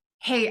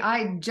 hey,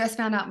 I just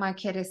found out my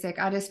kid is sick.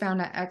 I just found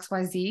out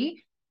XYZ.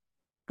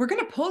 We're going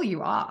to pull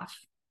you off.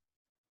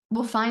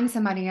 We'll find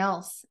somebody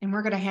else and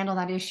we're going to handle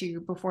that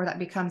issue before that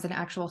becomes an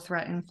actual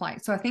threat in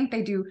flight. So I think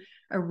they do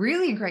a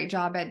really great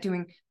job at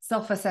doing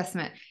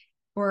self-assessment,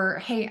 or,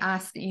 hey,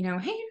 ask, hey,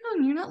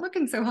 you're not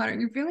looking so hot. Are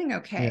you feeling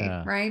okay?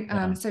 Yeah. Right.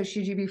 Yeah. So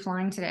should you be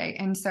flying today?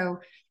 And so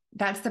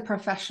that's the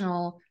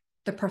professionalism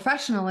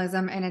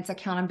and its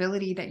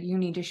accountability that you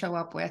need to show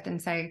up with and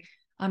say,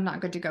 I'm not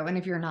good to go. And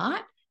if you're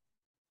not,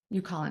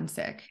 you call in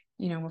sick,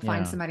 we'll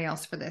find somebody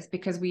else for this,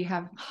 because we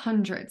have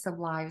hundreds of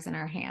lives in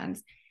our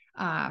hands.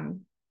 So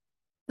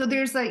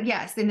there's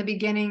yes, in the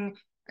beginning,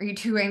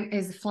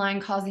 is flying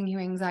causing you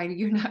anxiety?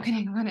 You're not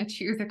going to want to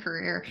choose a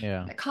career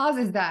that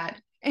causes that.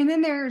 And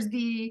then there's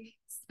the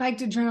spiked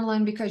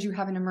adrenaline because you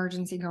have an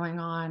emergency going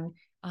on.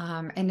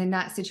 And in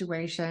that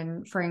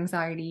situation for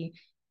anxiety,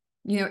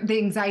 the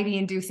anxiety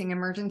inducing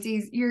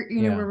emergencies,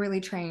 we're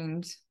really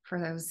trained for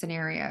those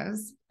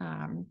scenarios.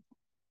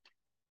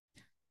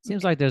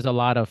 Seems like there's a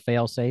lot of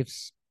fail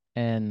safes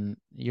in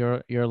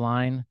your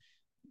line.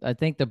 I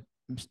think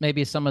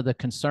maybe some of the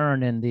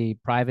concern in the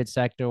private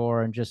sector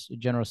or in just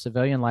general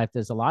civilian life,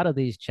 there's a lot of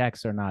these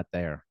checks are not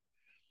there.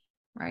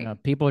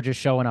 Right. People are just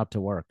showing up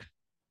to work,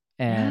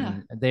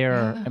 and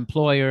their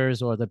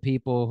employers or the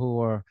people who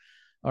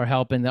are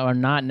helping are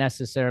not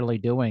necessarily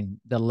doing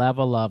the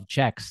level of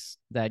checks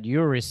that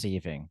you're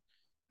receiving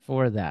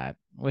for that,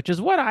 which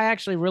is what I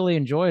actually really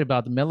enjoyed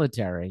about the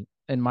military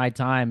in my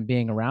time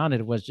being around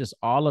it, was just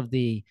all of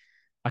the,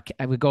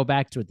 I would go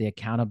back to it, the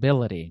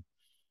accountability,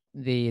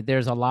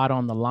 there's a lot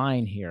on the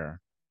line here.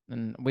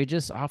 And we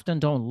just often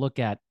don't look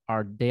at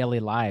our daily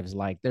lives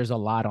like there's a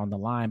lot on the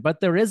line,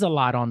 but there is a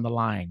lot on the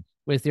line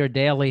with your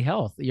daily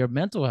health, your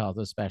mental health,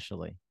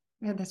 especially.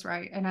 Yeah, that's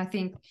right. And I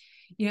think,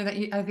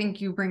 I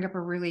think you bring up a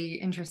really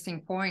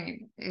interesting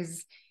point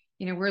is,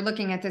 we're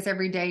looking at this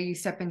every day. You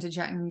step into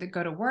jet and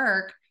go to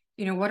work,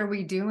 what are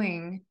we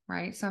doing?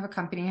 Right. So I have a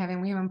company,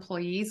 we have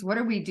employees. What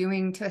are we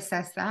doing to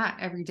assess that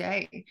every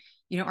day?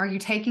 Are you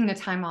taking the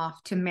time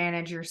off to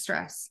manage your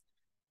stress?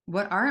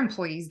 What are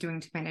employees doing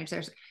to manage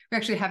theirs? We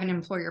actually have an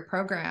employer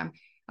program.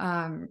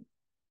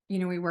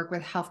 We work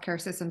with healthcare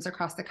systems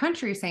across the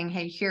country saying,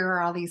 hey, here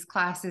are all these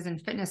classes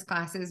and fitness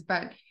classes,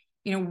 but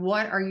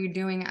what are you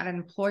doing at an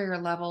employer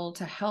level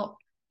to help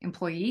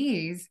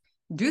employees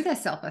do the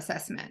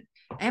self-assessment?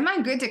 Am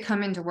I good to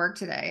come into work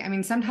today? I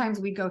mean, sometimes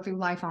we go through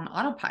life on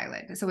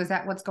autopilot. So is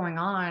that what's going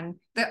on?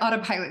 The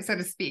autopilot, so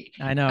to speak.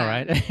 I know,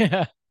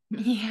 right?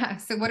 Yeah.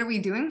 So what are we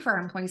doing for our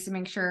employees to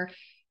make sure,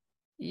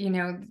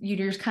 you're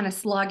just kind of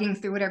slogging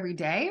through it every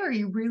day? Or are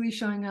you really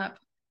showing up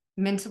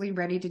mentally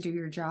ready to do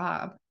your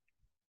job?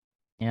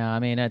 Yeah. I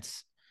mean,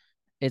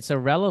 it's a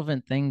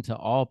relevant thing to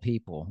all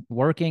people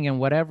working in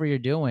whatever you're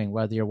doing,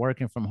 whether you're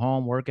working from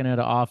home, working at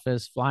an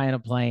office, flying a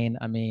plane.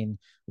 I mean,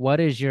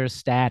 what is your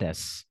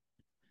status?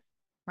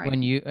 Right.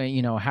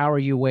 When how are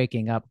you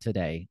waking up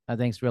today? I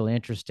think it's really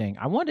interesting.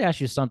 I wanted to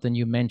ask you something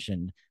you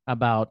mentioned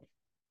about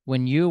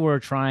when you were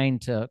trying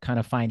to kind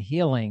of find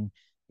healing,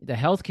 the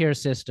healthcare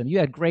system. You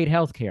had great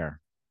healthcare.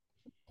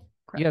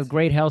 Correct. You have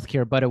great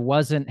healthcare, but it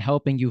wasn't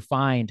helping you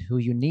find who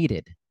you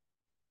needed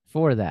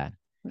for that.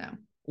 No.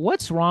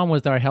 What's wrong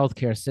with our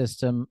healthcare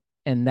system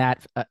in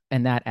that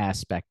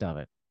aspect of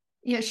it?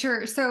 Yeah,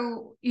 sure.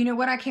 So,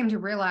 what I came to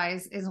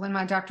realize is when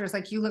my doctor was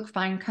like, you look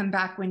fine, come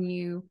back when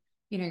you're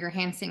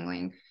hand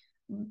singling.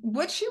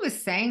 What she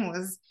was saying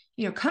was,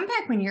 come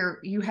back when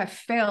you have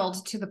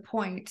failed to the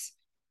point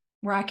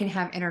where I can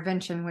have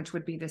intervention, which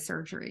would be the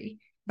surgery.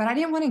 But I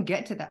didn't want to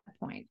get to that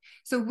point.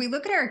 So if we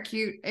look at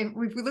if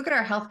we look at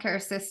our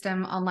healthcare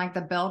system on like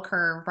the bell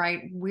curve,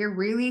 right, we're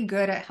really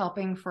good at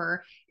helping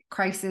for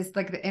crisis,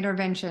 like the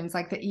interventions,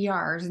 like the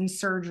ERs and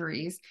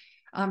surgeries,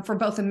 for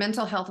both the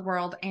mental health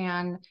world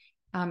and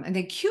the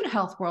acute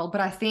health world.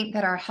 But I think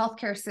that our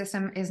healthcare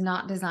system is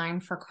not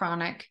designed for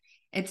chronic.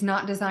 It's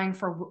not designed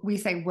for, we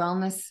say,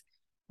 wellness.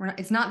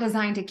 It's not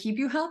designed to keep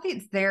you healthy.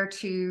 It's there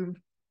to,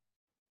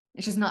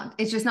 it's just not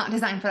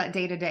designed for that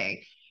day to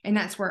day. And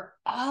that's where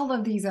all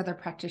of these other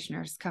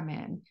practitioners come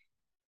in.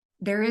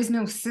 There is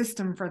no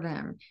system for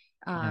them.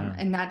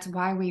 And that's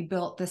why we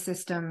built the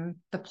system,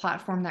 the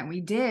platform that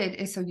we did,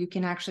 is so you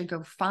can actually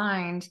go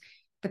find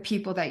the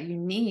people that you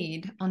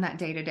need on that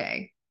day to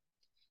day.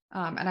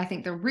 And I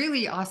think the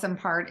really awesome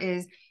part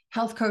is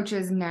health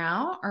coaches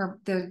now are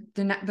the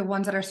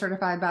ones that are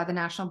certified by the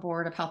National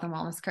Board of Health and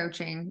Wellness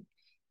Coaching.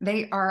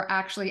 They are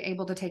actually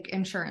able to take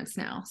insurance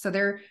now. So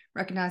they're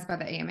recognized by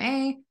the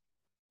AMA.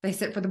 They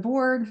sit for the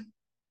board.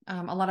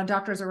 A lot of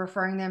doctors are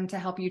referring them to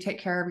help you take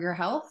care of your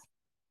health.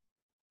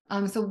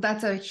 So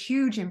that's a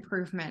huge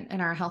improvement in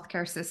our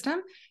healthcare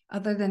system.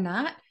 Other than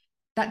that,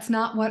 that's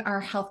not what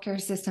our healthcare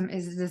system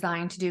is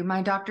designed to do.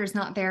 My doctor's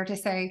not there to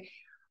say,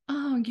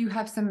 oh, you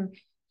have some,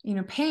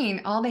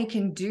 pain. All they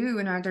can do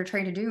and they're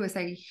trained to do is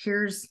say,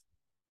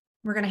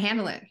 we're going to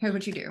handle it. Here's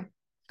what you do.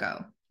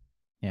 Go.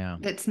 Yeah.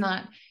 It's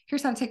not,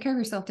 here's how to take care of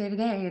yourself day to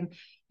day.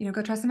 And,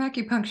 go try some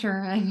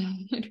acupuncture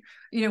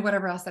and,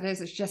 whatever else that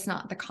is. It's just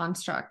not the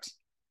construct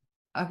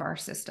of our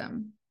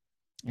system.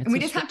 And we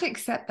just have to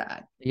accept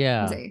that.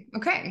 Yeah. And say,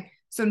 okay,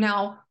 so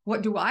now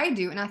what do I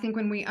do? And I think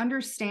when we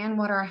understand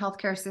what our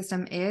healthcare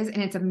system is,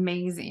 and it's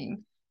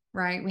amazing,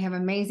 right? We have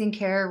amazing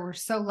care. We're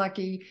so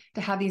lucky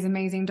to have these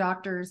amazing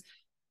doctors,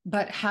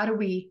 but how do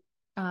we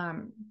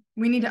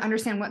need to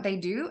understand what they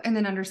do, and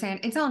then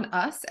understand it's on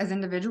us as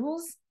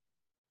individuals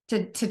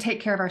to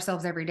take care of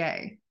ourselves every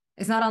day.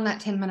 It's not on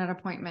that 10-minute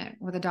appointment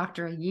with a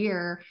doctor a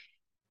year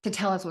to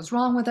tell us what's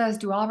wrong with us,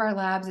 do all of our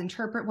labs,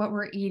 interpret what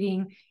we're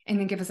eating, and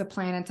then give us a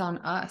plan. It's on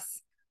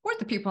us or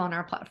the people on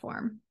our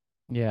platform.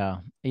 Yeah.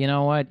 You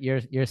know what?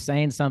 You're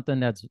saying something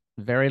that's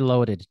very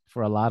loaded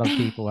for a lot of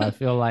people. I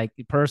feel like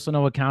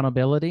personal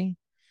accountability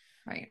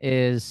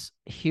is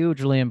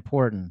hugely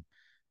important,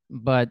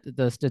 but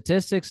the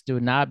statistics do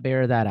not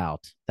bear that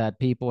out, that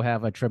people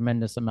have a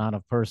tremendous amount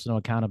of personal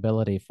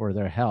accountability for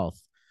their health,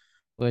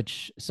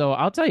 so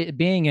I'll tell you,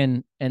 being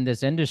in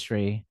this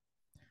industry,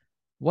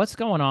 what's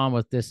going on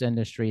with this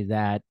industry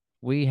that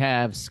we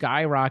have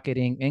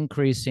skyrocketing,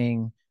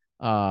 increasing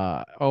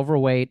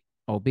overweight,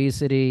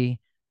 obesity,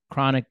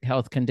 chronic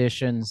health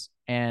conditions,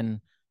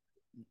 and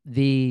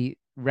the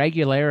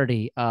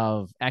regularity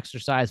of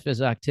exercise,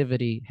 physical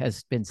activity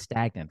has been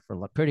stagnant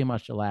for pretty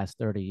much the last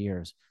 30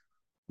 years.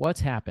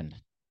 What's happened?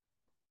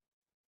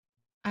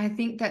 I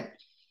think that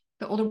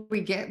the older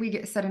we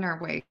get set in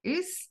our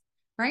ways,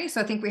 right?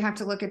 So I think we have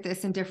to look at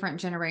this in different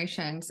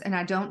generations, and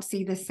I don't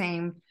see the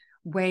same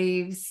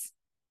waves,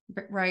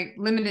 right?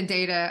 Limited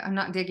data. I'm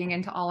not digging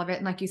into all of it.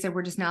 And like you said,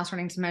 we're just now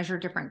starting to measure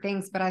different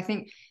things, but I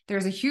think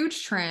there's a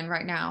huge trend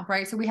right now,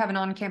 right? So we have an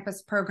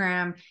on-campus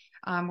program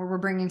where we're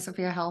bringing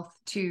Sophia Health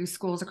to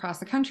schools across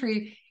the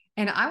country.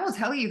 And I will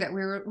tell you that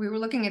we were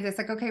looking at this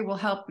like, okay, we'll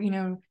help,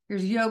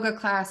 there's yoga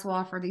class, we'll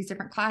offer these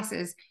different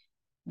classes.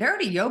 They're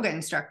already yoga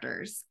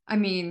instructors. I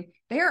mean,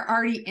 they are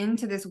already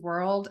into this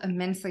world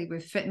immensely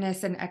with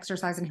fitness and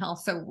exercise and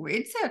health. So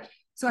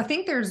I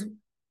think there's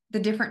the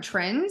different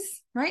trends,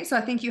 right? So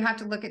I think you have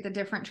to look at the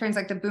different trends,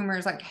 like the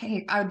boomers, like,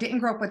 hey, I didn't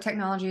grow up with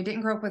technology. I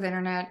didn't grow up with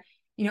internet.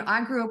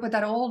 I grew up with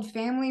that old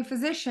family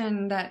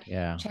physician that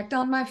checked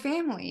on my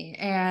family,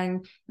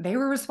 and they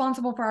were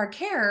responsible for our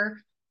care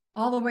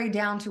all the way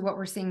down to what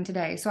we're seeing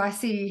today. So I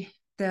see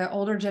the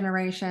older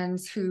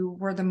generations who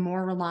were the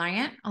more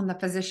reliant on the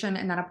physician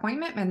and that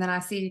appointment. And then I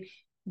see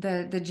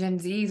the Gen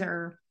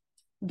Zs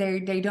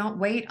they don't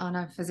wait on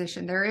a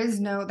physician. There is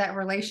that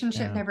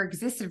relationship never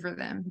existed for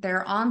them.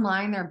 They're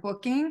online, they're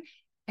booking,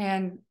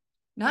 and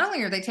not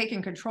only are they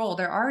taking control,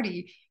 they're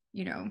already,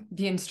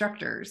 the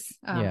instructors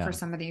for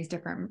some of these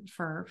different,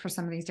 for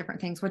some of these different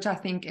things, which I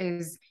think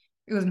it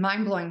was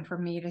mind blowing for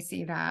me to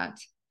see that,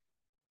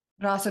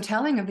 but also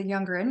telling of the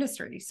younger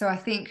industry. So I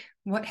think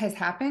what has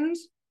happened,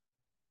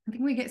 I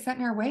think we get set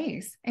in our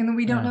ways, and then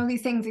we don't know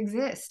these things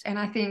exist. And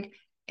I think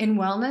in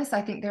wellness,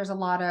 I think there's a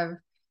lot of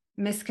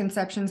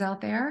misconceptions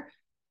out there.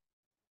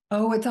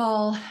 Oh, it's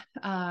all,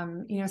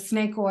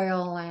 snake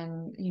oil,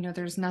 and,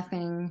 there's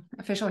nothing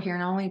official here,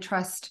 and I only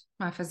trust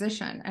my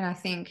physician. And I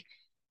think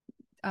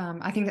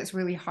that's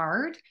really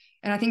hard.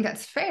 And I think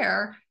that's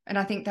fair. And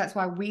I think that's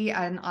why we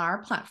on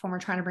our platform are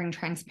trying to bring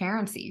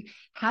transparency.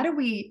 How do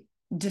we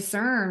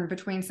discern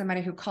between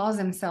somebody who calls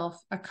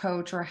himself a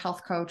coach or a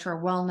health coach or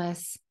a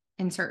wellness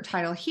insert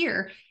title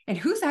here, and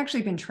who's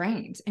actually been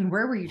trained, and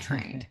where were you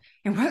trained,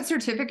 and what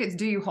certificates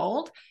do you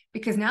hold?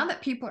 Because now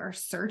that people are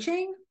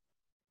searching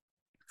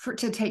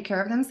to take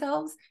care of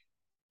themselves,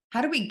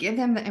 how do we give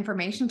them the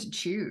information to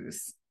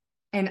choose?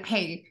 And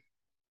hey,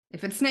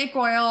 if it's snake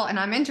oil and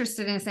I'm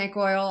interested in snake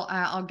oil,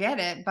 I'll get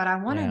it, but I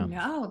want to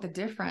know the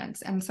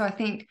difference. And so I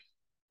think,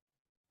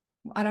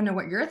 I don't know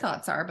what your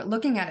thoughts are, but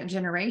looking at it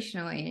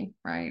generationally,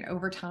 right,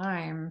 over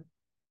time,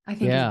 I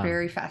think is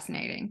very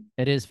fascinating.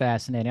 It is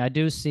fascinating. I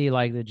do see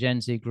like the Gen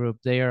Z group,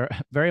 they are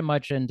very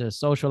much into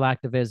social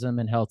activism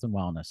and health and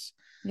wellness,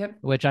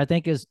 which I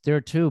think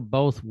they're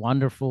both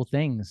wonderful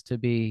things to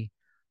be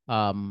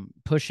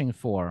pushing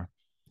for.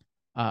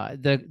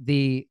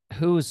 The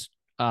who's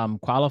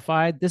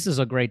qualified, this is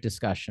a great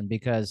discussion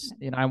because,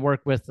 I work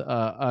with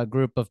a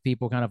group of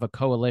people, kind of a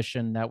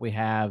coalition that we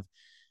have.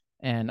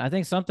 And I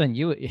think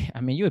you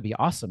would be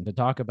awesome to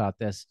talk about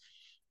this.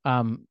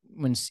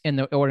 When in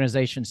the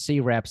organization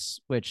CREPS,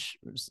 which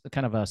is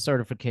kind of a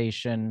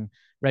certification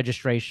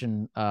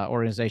registration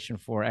organization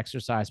for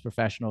exercise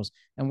professionals,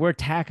 and we're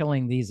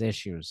tackling these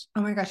issues.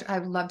 Oh my gosh,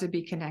 I'd love to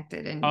be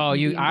connected. And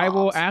I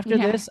will after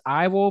this.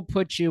 I will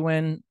put you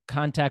in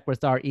contact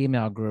with our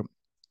email group.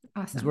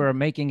 Awesome. We're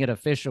making it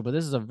official, but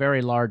this is a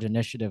very large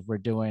initiative we're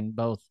doing,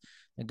 both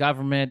the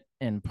government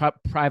and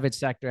private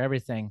sector,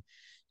 everything.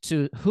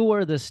 To who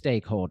are the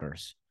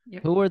stakeholders?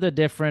 Who are the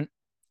different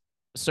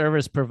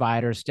service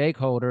providers,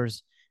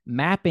 stakeholders,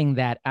 mapping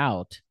that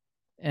out.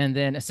 And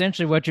then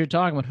essentially what you're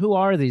talking about, who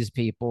are these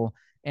people,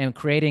 and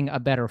creating a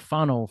better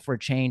funnel for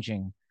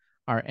changing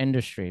our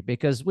industry,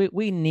 because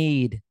we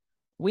need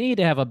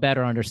to have a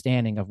better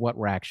understanding of what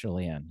we're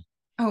actually in.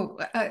 Oh,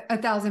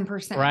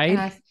 1,000%.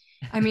 Right.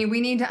 And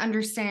we need to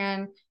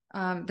understand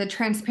the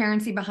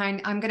transparency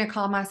behind, I'm going to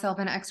call myself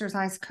an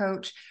exercise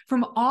coach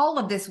from all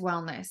of this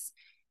wellness.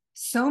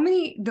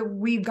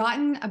 We've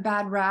gotten a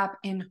bad rap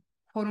in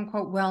quote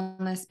unquote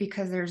wellness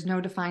because there's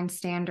no defined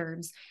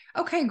standards.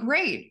 Okay,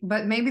 great.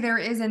 But maybe there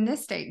is in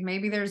this state.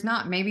 Maybe there's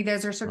not. Maybe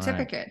there's a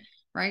certificate,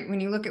 right? When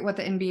you look at what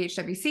the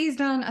NBHWC's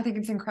done, I think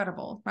it's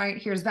incredible, right?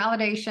 Here's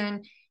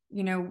validation.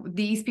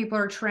 These people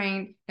are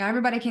trained. Now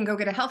everybody can go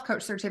get a health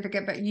coach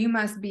certificate, but you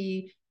must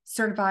be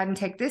certified and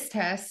take this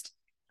test.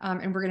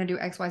 And we're going to do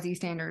XYZ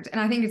standards. And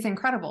I think it's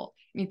incredible.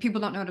 People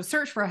don't know how to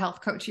search for a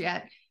health coach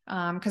yet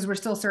because we're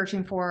still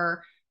searching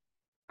for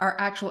our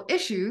actual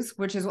issues,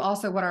 which is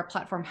also what our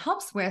platform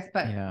helps with.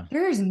 But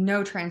there is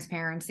no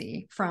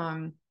transparency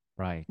from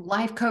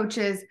life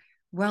coaches,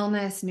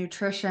 wellness,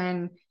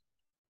 nutrition.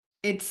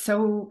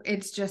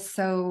 It's just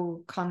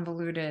so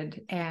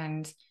convoluted,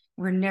 and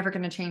we're never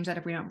going to change that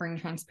if we don't bring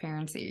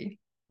transparency.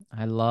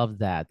 I love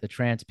that. The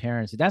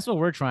transparency. That's what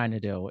we're trying to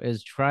do,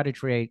 is try to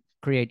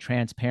create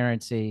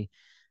transparency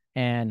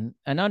and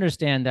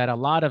understand that a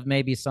lot of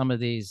maybe some of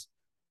these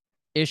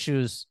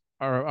issues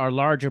are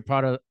larger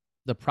part of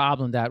the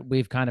problem that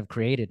we've kind of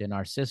created in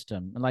our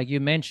system. And like you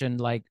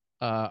mentioned, like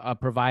a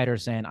provider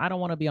saying, I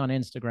don't want to be on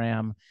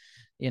Instagram,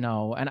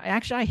 and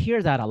I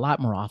hear that a lot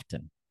more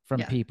often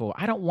from people.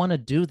 I don't want to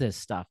do this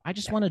stuff. I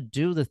just want to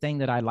do the thing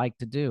that I like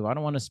to do. I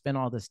don't want to spend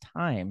all this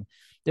time.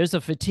 There's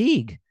a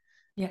fatigue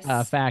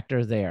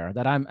factor there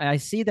that I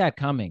see that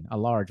coming a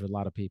large with a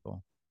lot of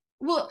people.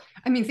 Well,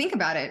 I mean, think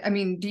about it. I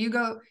mean, do you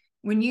go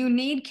when you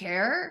need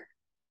care?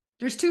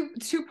 There's two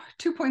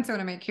points I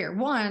want to make here.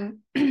 One,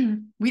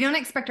 we don't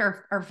expect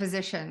our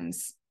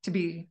physicians to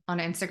be on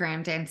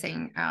Instagram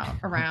dancing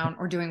around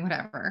or doing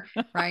whatever,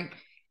 right?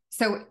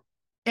 So,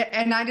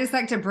 and I just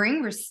like to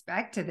bring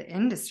respect to the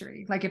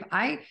industry. Like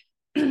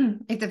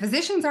if the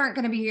physicians aren't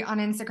going to be on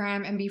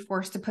Instagram and be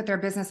forced to put their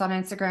business on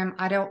Instagram,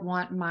 I don't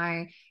want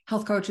my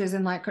health coaches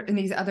and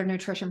these other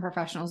nutrition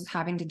professionals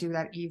having to do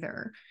that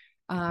either.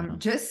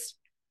 Just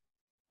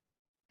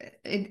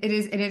it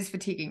is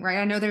fatiguing, right?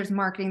 I know there's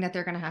marketing that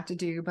they're going to have to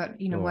do, but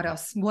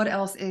what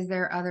else is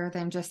there other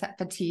than just that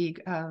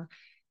fatigue of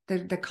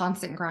the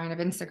constant grind of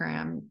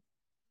Instagram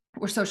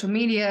or social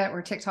media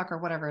or TikTok or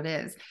whatever it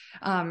is.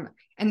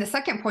 And the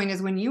second point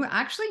is when you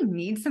actually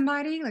need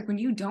somebody, like when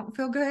you don't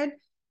feel good,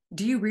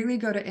 do you really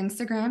go to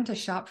Instagram to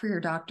shop for your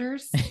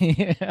doctors?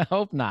 I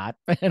hope not.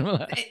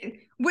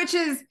 Which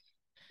is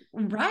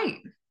right.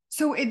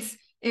 So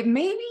it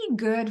may be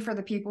good for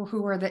the people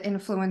who are the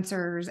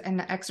influencers and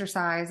the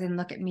exercise and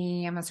look at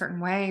me, I'm a certain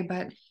way,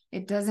 but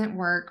it doesn't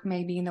work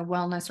maybe in the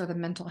wellness or the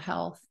mental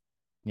health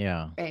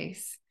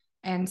base.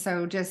 And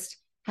so just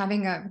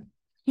having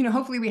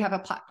hopefully we have a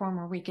platform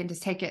where we can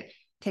just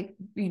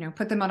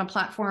put them on a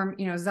platform.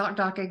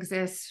 ZocDoc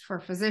exists for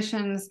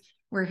physicians.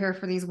 We're here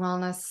for these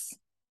wellness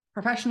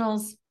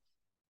professionals.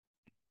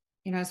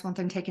 I just want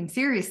them taken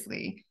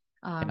seriously.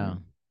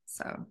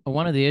 So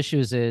one of the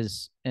issues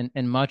is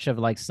in much of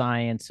like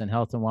science and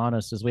health and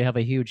wellness is we have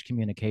a huge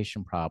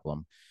communication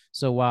problem.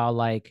 So while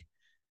like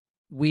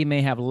we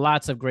may have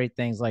lots of great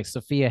things like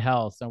Sophia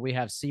Health and we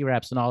have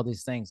C-Reps and all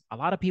these things, a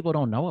lot of people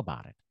don't know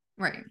about it.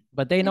 Right.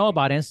 But they know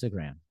about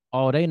Instagram.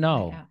 Oh, they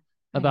know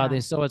about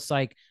this. So it's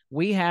like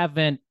we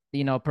haven't,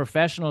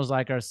 professionals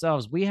like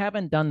ourselves, we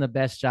haven't done the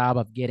best job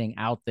of getting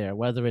out there,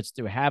 whether it's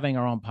through having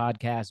our own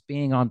podcast,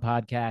 being on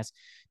podcasts,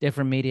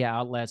 different media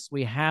outlets.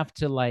 We have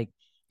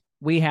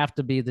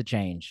to be the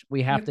change.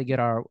 We have to get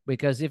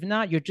because if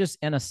not, you're just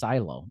in a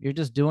silo. You're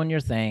just doing your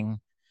thing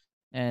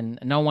and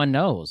no one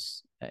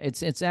knows.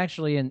 It's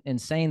actually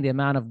insane the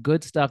amount of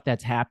good stuff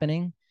that's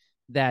happening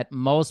that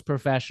most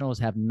professionals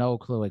have no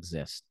clue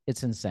exists.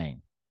 It's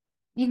insane.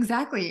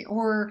 Exactly.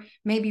 Or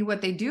maybe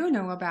what they do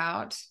know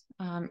about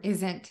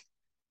isn't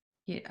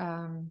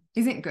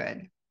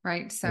good.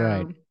 Right.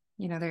 So,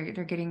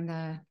 they're getting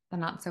the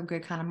not so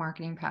good kind of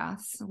marketing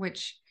paths,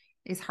 which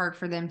is hard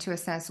for them to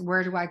assess.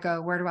 Where do I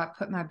go? Where do I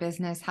put my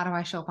business? How do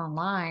I show up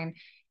online?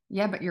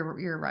 Yeah, but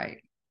you're right.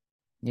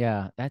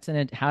 Yeah,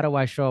 how do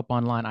I show up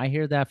online? I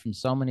hear that from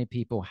so many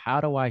people.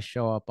 How do I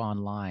show up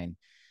online?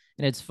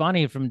 And it's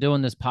funny, from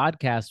doing this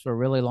podcast for a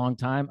really long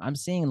time, I'm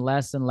seeing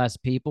less and less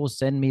people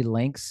send me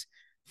links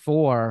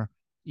for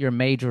your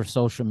major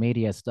social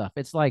media stuff.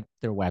 It's like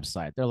their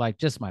website. They're like,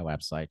 just my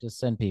website, just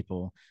send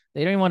people.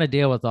 They don't even want to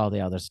deal with all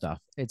the other stuff.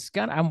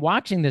 I'm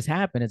watching this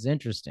happen. It's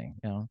interesting,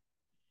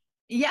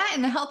 Yeah,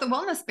 in the health and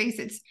wellness space,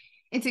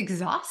 it's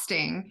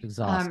exhausting.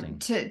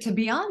 To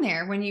be on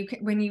there when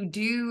you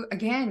do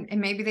again,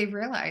 and maybe they've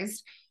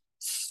realized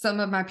some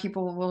of my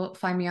people will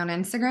find me on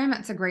Instagram.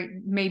 It's a great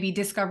maybe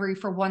discovery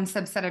for one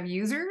subset of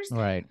users.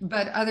 Right.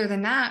 But other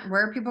than that,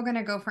 where are people going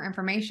to go for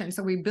information?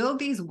 So we build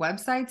these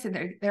websites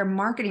and they're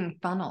marketing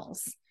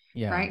funnels.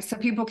 Yeah. Right. So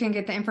people can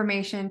get the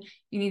information.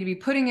 You need to be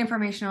putting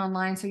information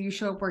online so you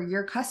show up where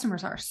your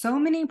customers are. So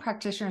many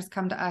practitioners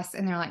come to us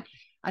and they're like,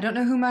 I don't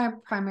know who my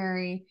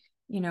primary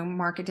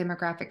market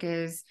demographic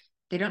is.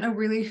 They don't know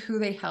really who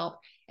they help.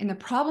 And the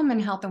problem in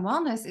health and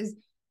wellness is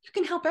you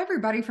can help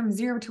everybody from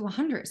 0 to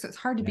 100. So it's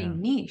hard to be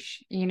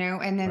niche,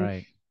 and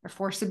then they're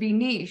forced to be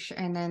niche,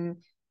 and then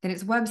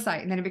it's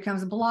website, and then it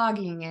becomes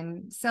blogging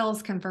and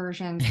sales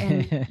conversions.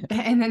 And,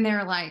 and then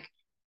they're like,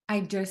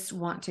 I just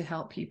want to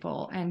help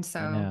people. And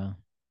so,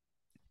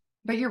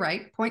 but you're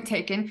right. Point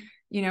taken.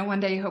 One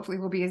day, hopefully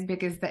we'll be as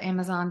big as the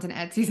Amazons and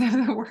Etsy's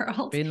of the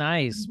world. Be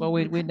nice. Well,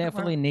 we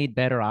definitely need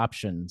better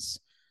options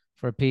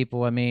for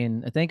people. I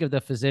mean, think of the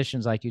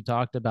physicians like you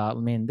talked about. I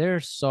mean, they're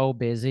so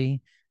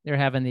busy. They're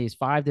having these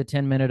 5 to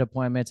 10 minute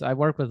appointments. I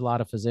work with a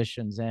lot of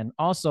physicians, and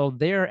also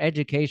their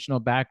educational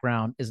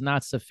background is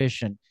not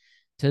sufficient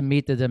to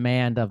meet the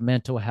demand of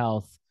mental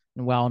health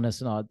and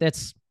wellness and all.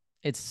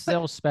 It's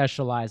so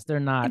specialized.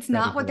 They're not. It's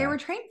not what they were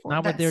trained for.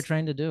 Not what they're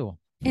trained to do.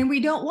 And we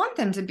don't want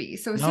them to be.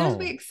 So as soon as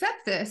we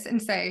accept this and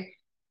say,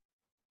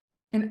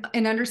 and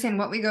understand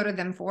what we go to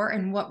them for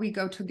and what we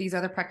go to these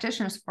other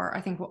practitioners for, I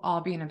think we'll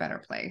all be in a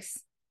better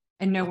place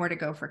and know where to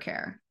go for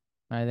care.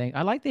 I think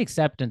I like the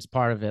acceptance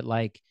part of it.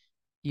 Like,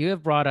 you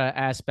have brought an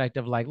aspect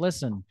of like,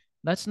 listen,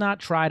 let's not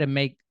try to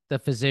make the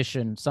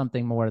physician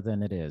something more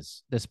than it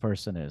is. This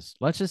person is.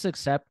 Let's just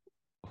accept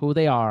who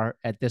they are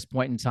at this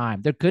point in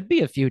time. There could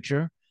be a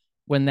future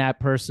when that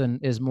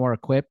person is more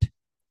equipped,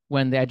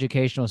 when the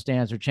educational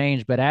standards are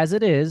changed. But as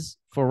it is,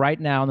 for right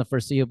now in the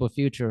foreseeable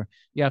future,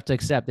 you have to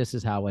accept this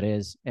is how it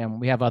is.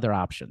 And we have other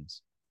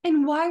options.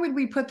 And why would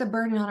we put the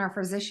burden on our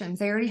physicians?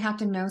 They already have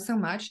to know so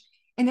much,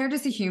 and they're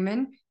just a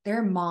human.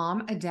 They're a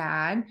mom, a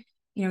dad,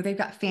 they've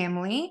got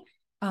family,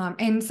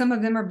 and some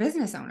of them are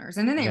business owners.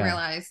 And then they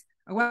realize,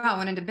 oh, wow, I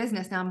went into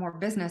business. Now I'm more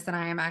business than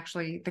I am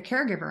actually the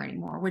caregiver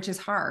anymore, which is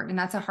hard. And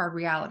that's a hard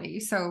reality.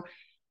 So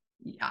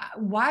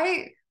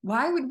why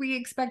would we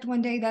expect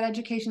one day that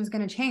education is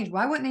going to change?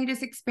 Why wouldn't they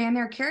just expand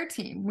their care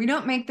team? We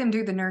don't make them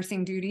do the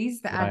nursing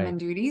duties, the admin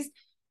duties.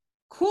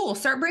 Cool.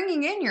 Start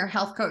bringing in your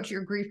health coach,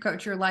 your grief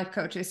coach, your life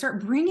coaches.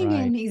 Start bringing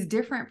in these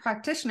different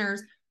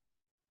practitioners,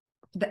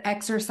 the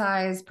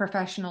exercise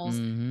professionals.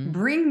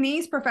 Bring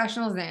these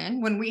professionals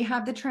in. When we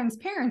have the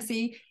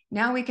transparency,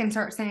 now we can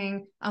start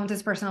saying, I want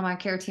this person on my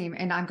care team,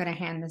 and I'm going to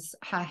hand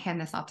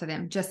this off to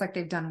them, just like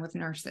they've done with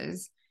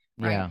nurses.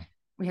 Right. Yeah.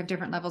 We have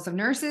different levels of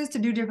nurses to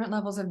do different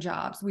levels of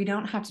jobs. We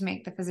don't have to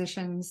make the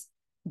physicians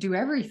do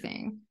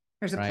everything.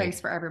 There's a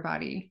place for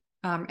everybody.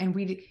 And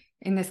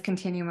in this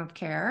continuum of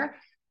care,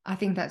 I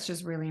think that's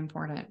just really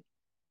important.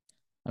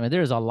 I mean,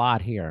 there's a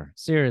lot here.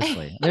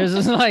 Seriously. There's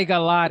just like a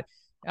lot.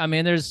 I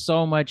mean, there's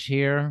so much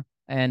here,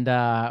 and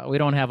we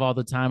don't have all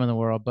the time in the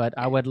world, but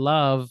I would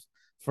love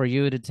for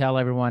you to tell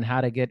everyone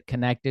how to get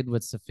connected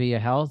with Sophia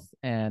Health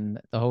and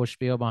the whole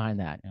spiel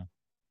behind that.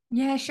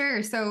 Yeah,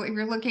 sure. So if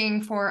you're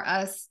looking for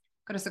us,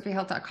 go to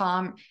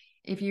sophiahealth.com.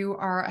 If you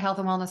are a health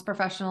and wellness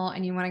professional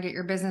and you want to get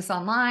your business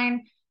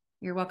online,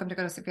 you're welcome to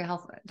go to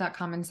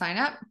sophiahealth.com and sign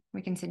up.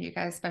 We can send you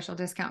guys special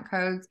discount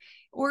codes.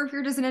 Or if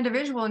you're just an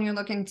individual and you're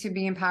looking to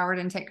be empowered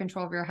and take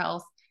control of your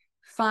health,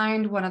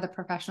 find one of the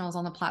professionals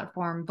on the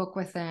platform, book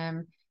with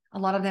them. A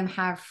lot of them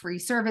have free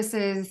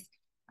services.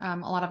 A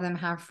lot of them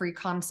have free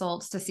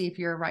consults to see if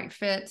you're a right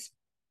fit.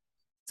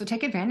 So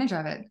take advantage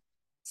of it.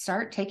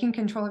 Start taking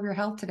control of your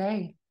health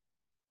today.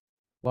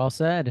 Well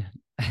said.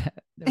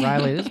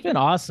 Riley, this has been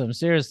awesome.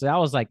 Seriously, I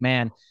was like,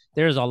 man,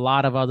 there's a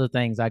lot of other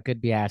things I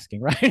could be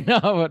asking right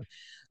now,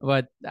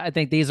 but I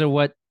think these are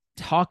what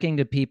talking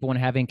to people and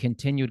having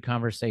continued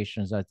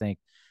conversations, I think,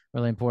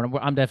 really important.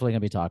 I'm definitely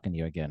going to be talking to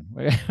you again.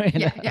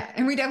 Yeah.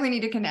 And we definitely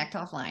need to connect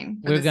offline.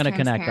 We're going to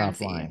connect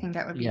offline. I think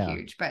that would be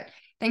huge, but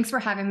thanks for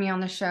having me on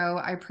the show.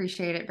 I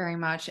appreciate it very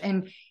much.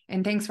 And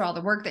thanks for all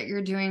the work that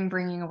you're doing,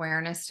 bringing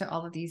awareness to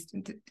all of these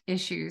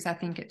issues. I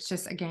think it's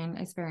just, again,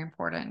 it's very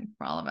important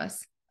for all of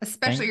us,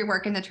 especially your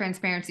work in the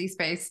transparency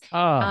space.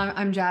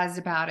 I'm jazzed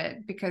about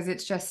it because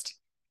it's just,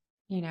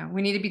 we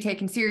need to be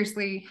taken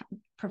seriously,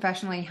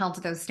 professionally held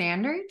to those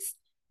standards.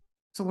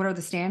 So what are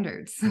the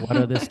standards? What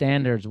are the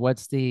standards?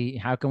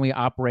 How can we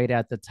operate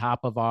at the top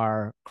of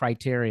our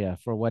criteria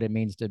for what it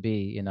means to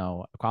be,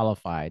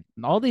 qualified?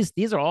 And all these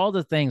are all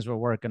the things we're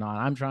working on.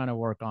 I'm trying to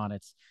work on.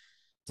 It's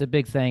a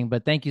big thing,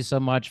 but thank you so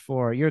much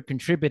for you're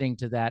contributing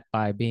to that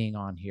by being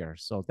on here.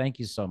 So thank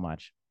you so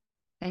much.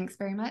 Thanks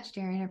very much,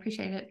 Darian. I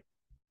appreciate it.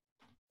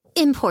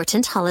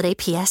 Important holiday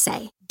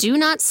PSA. Do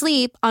not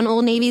sleep on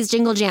Old Navy's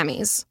Jingle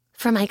Jammies.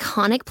 From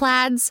iconic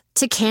plaids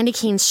to candy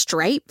cane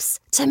stripes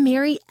to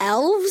merry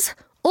elves,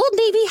 Old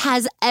Navy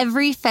has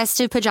every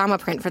festive pajama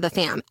print for the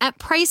fam at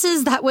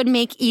prices that would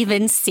make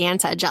even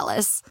Santa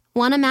jealous.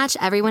 Want to match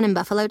everyone in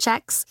buffalo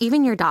checks,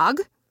 even your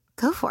dog?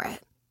 Go for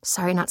it.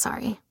 Sorry, not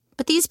sorry.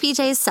 But these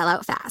PJs sell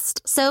out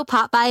fast, so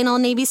pop by an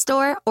Old Navy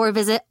store or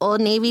visit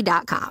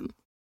oldnavy.com.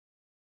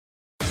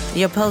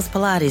 Your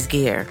post-Pilates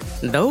gear,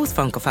 those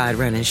funkified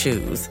running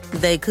shoes,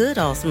 they could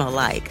all smell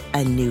like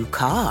a new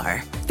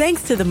car.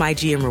 Thanks to the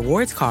MyGM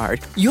Rewards card,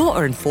 you'll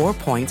earn 4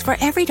 points for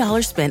every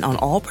 $1 spent on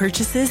all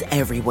purchases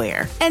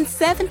everywhere. And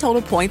 7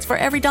 total points for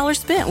every $1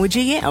 spent with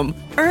GM.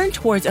 Earn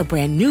towards a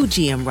brand new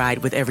GM ride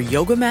with every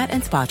yoga mat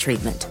and spa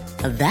treatment.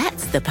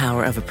 That's the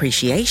power of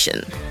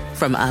appreciation.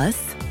 From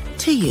us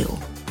to you.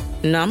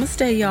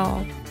 Namaste,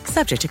 y'all.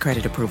 Subject to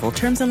credit approval.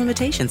 Terms and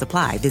limitations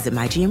apply. Visit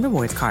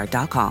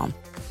mygmrewardscard.com.